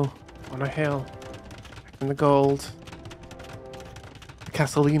Cavallino on a hill. In the gold. The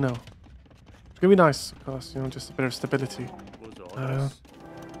Castleino. It's gonna be nice, of course, you know, just a bit of stability.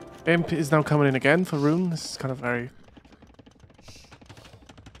 Imp is now coming in again for Rune. This is kind of very...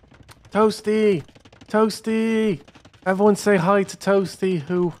 Toasty! Toasty! Everyone say hi to Toasty,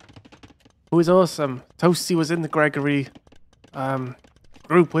 who is awesome. Toasty was in the Gregory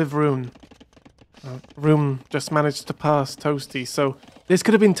group with Rune. Rune just managed to pass Toasty, so this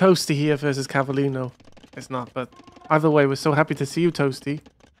could have been Toasty here versus Cavallino. It's not, but either way, we're so happy to see you, Toasty.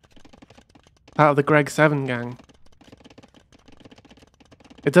 Part of the VII gang.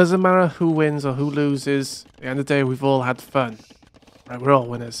 It doesn't matter who wins or who loses. At the end of the day, we've all had fun. Right, we're all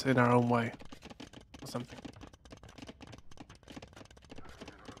winners in our own way. Or something.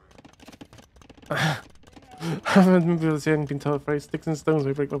 I haven't been told phrase, sticks and stones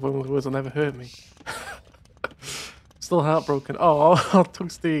may break my bones, words will never hurt me. Still heartbroken. Oh,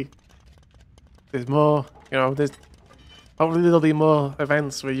 Toasty. There's more, you know, hopefully there'll be more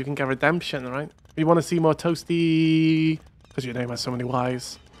events where you can get redemption, right? You want to see more Toasty, because your name has so many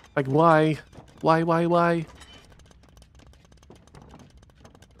Y's. Like, why? Why?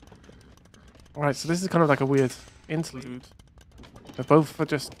 Alright, so this is kind of like a weird interlude. They're both are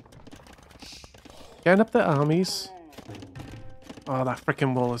just getting up their armies. Oh, that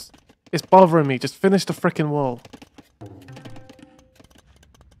frickin' wall is... It's bothering me. Just finish the frickin' wall.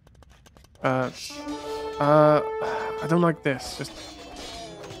 I don't like this. Just...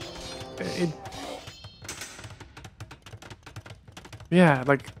 Yeah,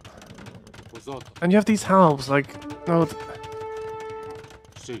 like... And you have these halves, like... No...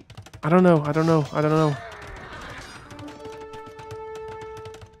 I don't know.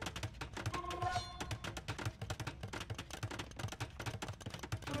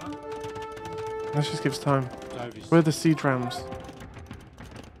 This just gives time. Where are the siege rams?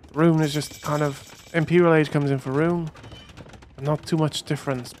 Rune is just kind of... Imperial Age comes in for Rune. Not too much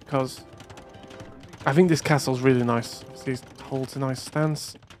difference, because... I think this castle's really nice. It holds a nice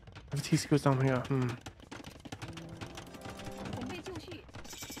stance. If TC goes down here, 准备就绪。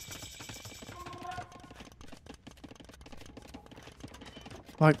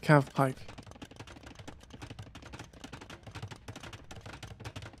 Light Cav Pike.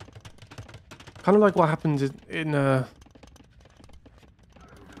 Kind of like what happened in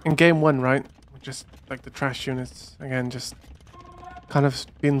game 1, right? Just like the trash units again, just kind of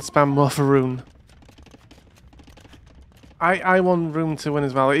being spammed more for Rune. I want Rune to win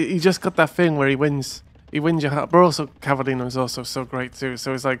as well. He just got that thing where he wins your heart, but also Cavallino is also so great too.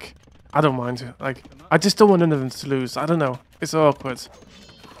 So it's like I don't mind. Like, I just don't want none of them to lose. I don't know. It's awkward.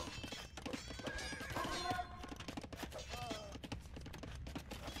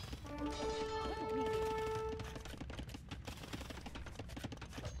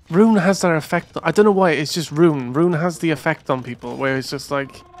 Rune has that effect. I don't know why. It's just Rune. Rune has the effect on people where it's just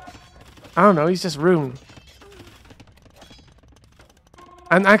like, I don't know. He's just Rune.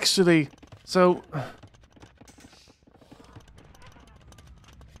 And actually, so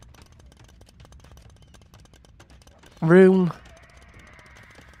Rune,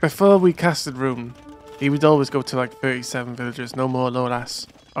 before we casted Rune, he would always go to like 37 villagers, no more, no less.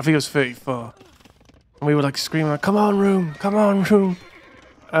 I think it was 34. And we were like screaming like, come on Rune, come on Rune.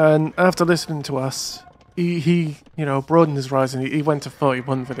 And after listening to us, he you know, broadened his horizon. He went to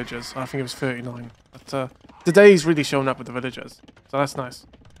 41 villagers. I think it was 39. But today he's really shown up with the villagers. So that's nice.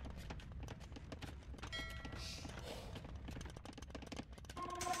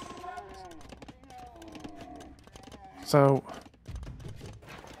 So,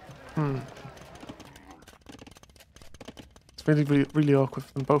 it's really awkward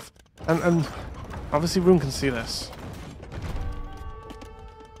for them both. And obviously Rune can see this.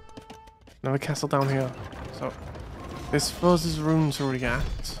 Now a castle down here. So, this forces Rune to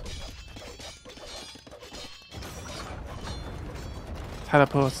react.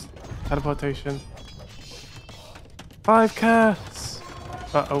 Teleportation. 5 cats!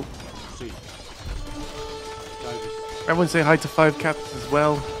 Uh-oh. Everyone say hi to 5 cats as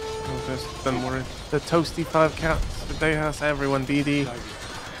well. Don't worry. The toasty 5 cats. The day house, everyone. BD.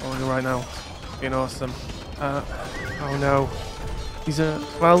 Oh, right now. Being awesome. Oh no. These are,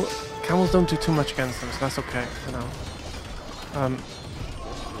 well, camels don't do too much against them, so that's okay, you know.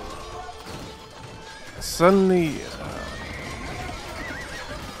 Suddenly,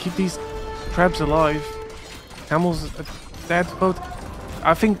 keep these crabs alive. Camels are dead both.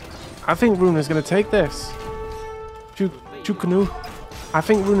 I think Rune is gonna take this. Canoe. I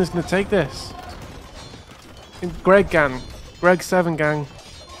think Rune is going to take this. Greg gang. Greg 7 gang.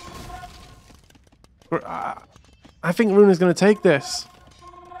 I think Rune is going to take this.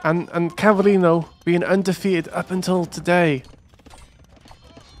 And Cavallino being undefeated up until today.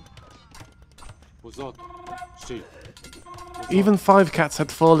 Even 5 cats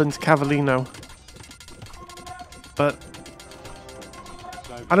had fallen to Cavallino. But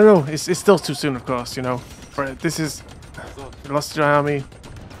I don't know. It's still too soon, of course, you know. For this is... You lost your army.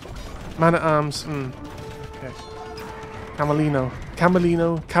 Man at arms. Okay. Cavalino.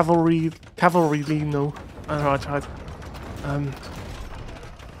 Cavalrylino. I don't know, I tried.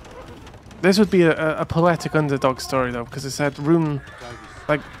 This would be a poetic underdog story, though, because it said Rune,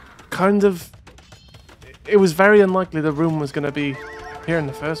 like, kind of... It was very unlikely that Rune was going to be here in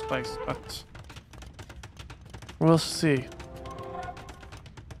the first place, but... We'll see.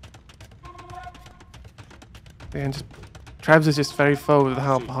 And just... Trebs is just very forward with the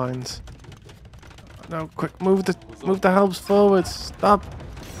help behind. No, quick, move the helps forward. Stop.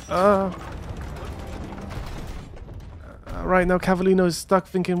 Right now, Cavallino is stuck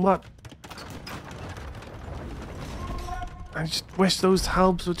thinking, what? I just wish those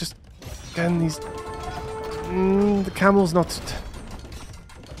helps would just... Again, these... the camel's not...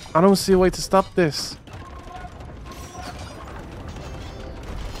 I don't see a way to stop this.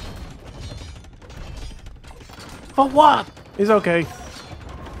 For what? He's okay.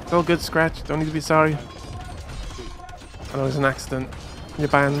 It's all good, Scratch. Don't need to be sorry. I know it was an accident. Your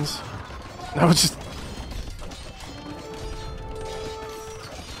bands. No, it's just...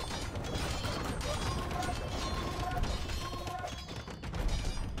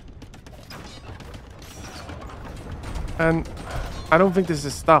 And I don't think this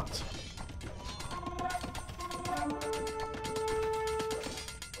is stopped.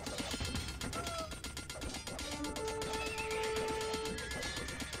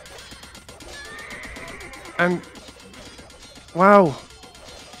 And wow,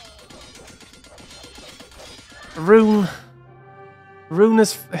 Rune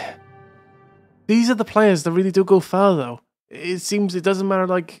is. These are the players that really do go far, though. It seems it doesn't matter.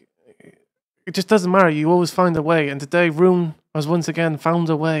 Like, it just doesn't matter. You always find a way. And today, Rune has once again found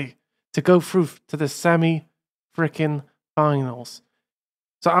a way to go through to the semi-frickin' finals.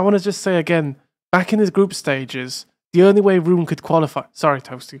 So I want to just say again, back in his group stages, the only way Rune could qualify. Sorry,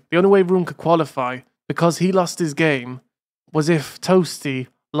 Toasty. The only way Rune could qualify, because he lost his game, was if Toasty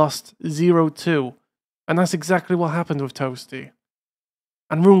lost 0-2. And that's exactly what happened with Toasty.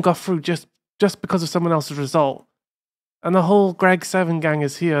 And Rune got through just because of someone else's result. And the whole Greg 7 gang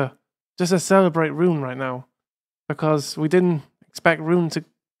is here just to celebrate Rune right now. Because we didn't expect Rune to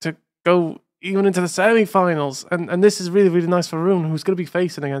go even into the semi-finals. And this is really, really nice for Roon, who's going to be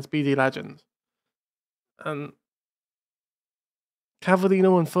facing against BD Legend. And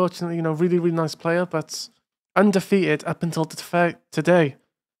Cavallino, unfortunately, really, really nice player, but undefeated up until today.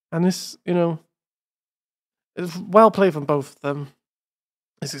 And this, is well played from both of them.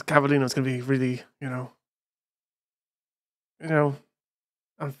 This is Cavallino's going to be really,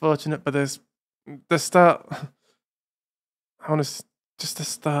 unfortunate, but there's the start. I want to just the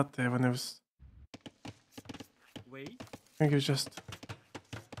start there when there was. I think it was just.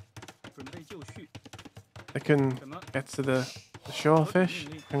 They couldn't get to the shore fish.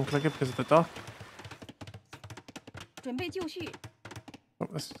 Couldn't click it because of the dock. Oh,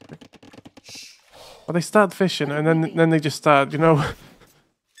 well, they start fishing and then they just start,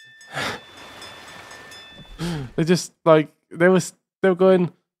 they just like they were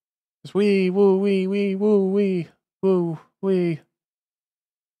going wee woo wee wee woo wee woo wee,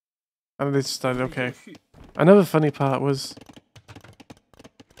 and they just started. Okay. Another funny part was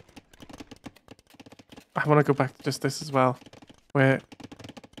I want to go back to just this as well, where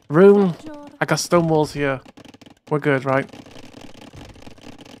Roon, I got stone walls here. We're good, right?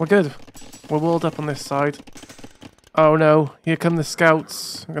 We're good. We're walled up on this side. Oh no, here come the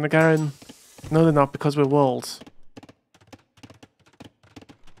scouts. I'm gonna get in. No, they're not, because we're walled.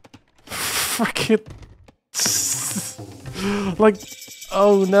 Frickin'. Like,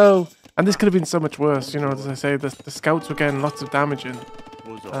 oh no. And this could have been so much worse, as I say, the scouts were getting lots of damage in.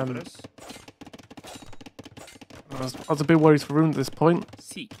 I was a bit worried for Roon at this point.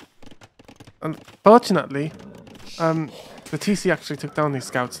 Unfortunately, the TC actually took down these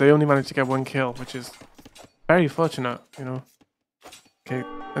scouts. They only managed to get 1 kill, which is very fortunate, Okay,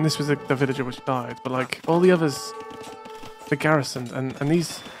 and this was the villager which died, but like all the others, they garrisoned, and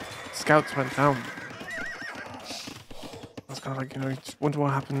these scouts went down. I was kind of like, you just wonder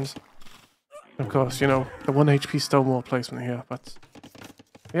what happens. Of course, the 1 HP stonewall placement here, but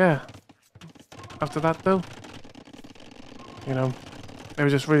yeah. After that though, it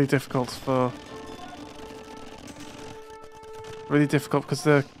was just really difficult because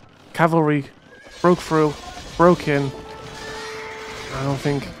the cavalry broke in. I don't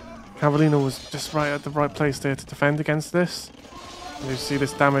think Cavallino was just right at the right place there to defend against this. You see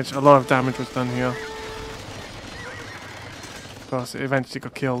this damage, a lot of damage was done here. Of course, it eventually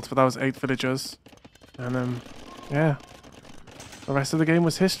got killed, but that was 8 villagers. And yeah, the rest of the game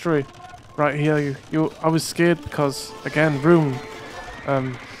was history. Right here, I was scared because, again, Roon,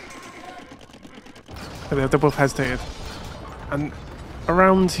 they both hesitated. And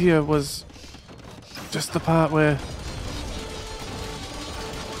around here was just the part where...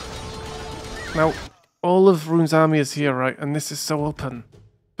 Now, all of Roon's army is here, right? And this is so open.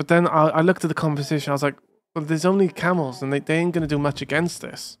 But then I looked at the composition, I was like, well, there's only camels, and they ain't going to do much against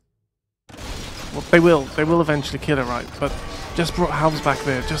this. Well, they will eventually kill it, right? But just brought halves back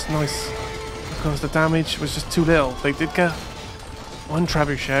there, just nice. Of course, the damage was just too little. They did get 1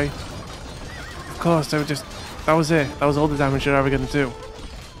 trebuchet. Of course, they were just... That was it. That was all the damage they're ever going to do.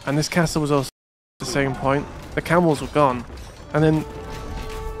 And this castle was also at the same point. The camels were gone. And then,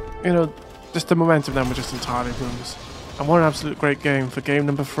 just the momentum then were just entirely Roon's. And what an absolute great game for game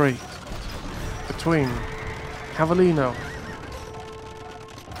number 3. Between Cavallino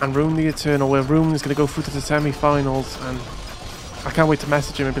and RoonTheEternal, where Roon is going to go through to the semi-finals. And I can't wait to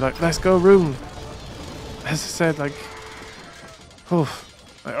message him and be like, let's go, Roon. As I said, like,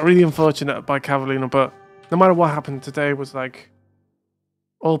 really unfortunate by Cavallino, but no matter what happened today was like,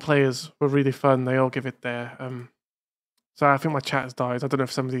 all players were really fun. They all give it their, so I think my chat has died. I don't know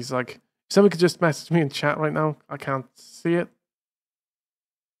if somebody's like, somebody could just message me in chat right now. I can't see it.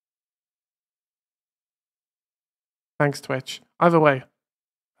 Thanks, Twitch. Either way.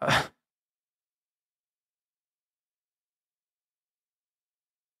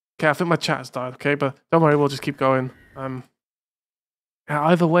 Okay, I think my chat has died, okay? But don't worry, we'll just keep going. Yeah,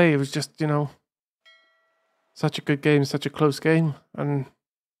 either way, it was just, such a good game, such a close game. And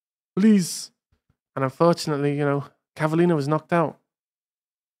please. And unfortunately, Cavallino was knocked out.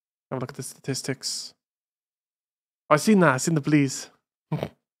 Have a look at the statistics. Oh, I've seen that. I've seen the please.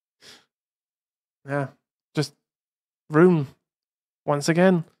 Yeah. Just Roon, once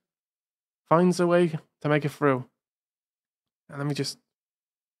again, finds a way to make it through. And let me just...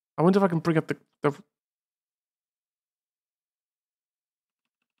 I wonder if I can bring up the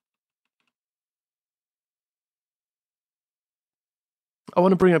I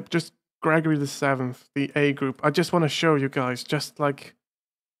want to bring up just Gregory the 7th, the A group. I just want to show you guys, just like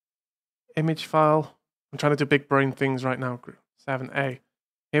image file. I'm trying to do big brain things right now. 7A.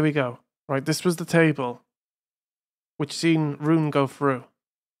 Here we go. Right, this was the table which seen Roon go through.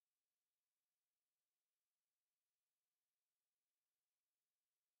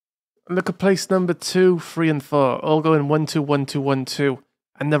 Look at place number 2, 3, and 4, all going 1-2, 1-2, 1-2.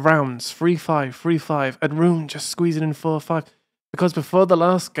 And the rounds 3-5, 3-5, and Roon just squeezing in 4-5. Because before the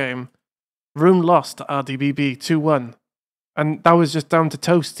last game, Roon lost to RDBB 2-1. And that was just down to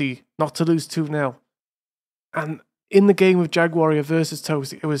Toasty not to lose 2-0. And in the game with Jaguaria versus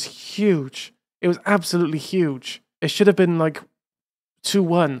Toasty, it was huge. It was absolutely huge. It should have been like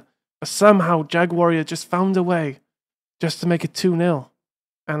 2-1. But somehow Jaguaria just found a way just to make it 2-0.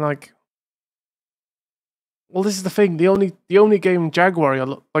 And like, well, this is the thing. The only game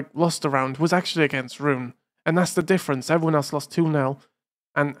Jaguaria lost around was actually against Roon. And that's the difference. Everyone else lost 2-0.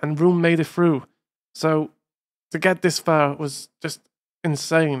 And Roon made it through. So to get this far was just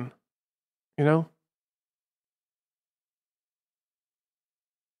insane. You know?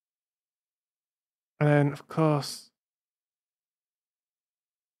 And then, of course,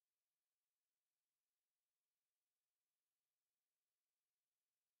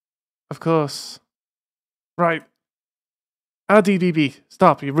 right. RDBB,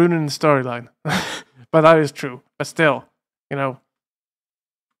 stop, you're ruining the storyline. But that is true. But still, you know.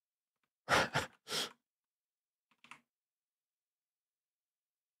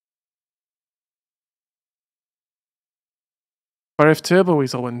 But if Turbo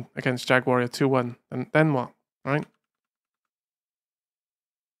Weasel win against Jaguaria 2-1, then what, right?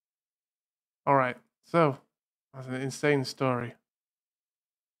 Alright, so, that's an insane story.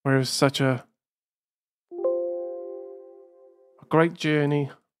 Where it was such a great journey.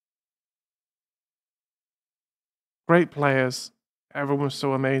 Great players. Everyone was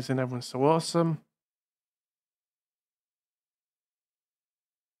so amazing, everyone's so awesome.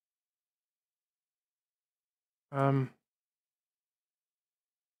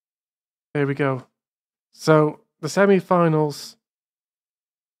 Here we go. So, the semi-finals.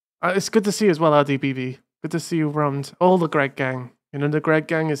 It's good to see as well, RDBB. Good to see you around. All the Greg gang. You know, the Greg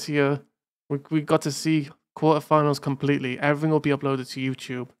gang is here. We got to see quarterfinals completely. Everything will be uploaded to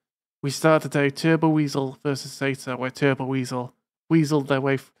YouTube. We start today, Turbo Weasel versus Zeta, where Turbo Weasel weaseled their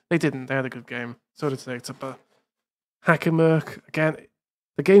way. They didn't. They had a good game. So did Zeta, but Hackermerk, again,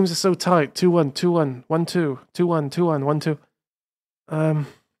 the games are so tight. 2-1, 2-1, 1-2, 2-1, 2-1, 1-2.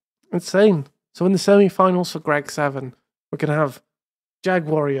 Insane. So in the semi-finals for Greg 7, we're going to have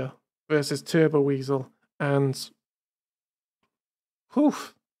Jaguaria versus Turbo Weasel, and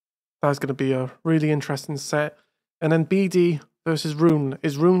that's going to be a really interesting set. And then BD versus Roon.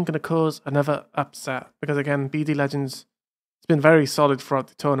 Is Roon going to cause another upset? Because again, BD Legends has been very solid throughout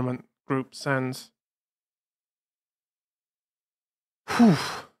the tournament groups, and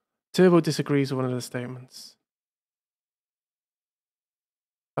Turbo disagrees with one of the statements.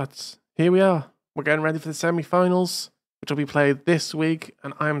 But here we are. We're getting ready for the semi-finals, which will be played this week,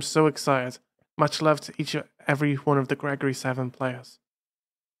 and I am so excited. Much love to each and every one of the Gregory 7 players.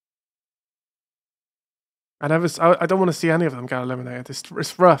 I don't want to see any of them get eliminated.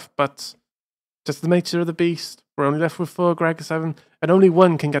 It's rough, but just the nature of the beast. We're only left with 4 Greg 7, and only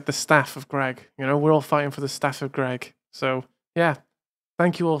one can get the staff of Greg. You know, we're all fighting for the staff of Greg. So, yeah.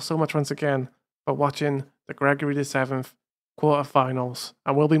 Thank you all so much once again for watching the Gregory the 7th quarterfinals.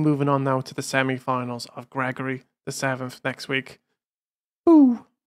 And we'll be moving on now to the semi-finals of Gregory the 7th next week. Woo!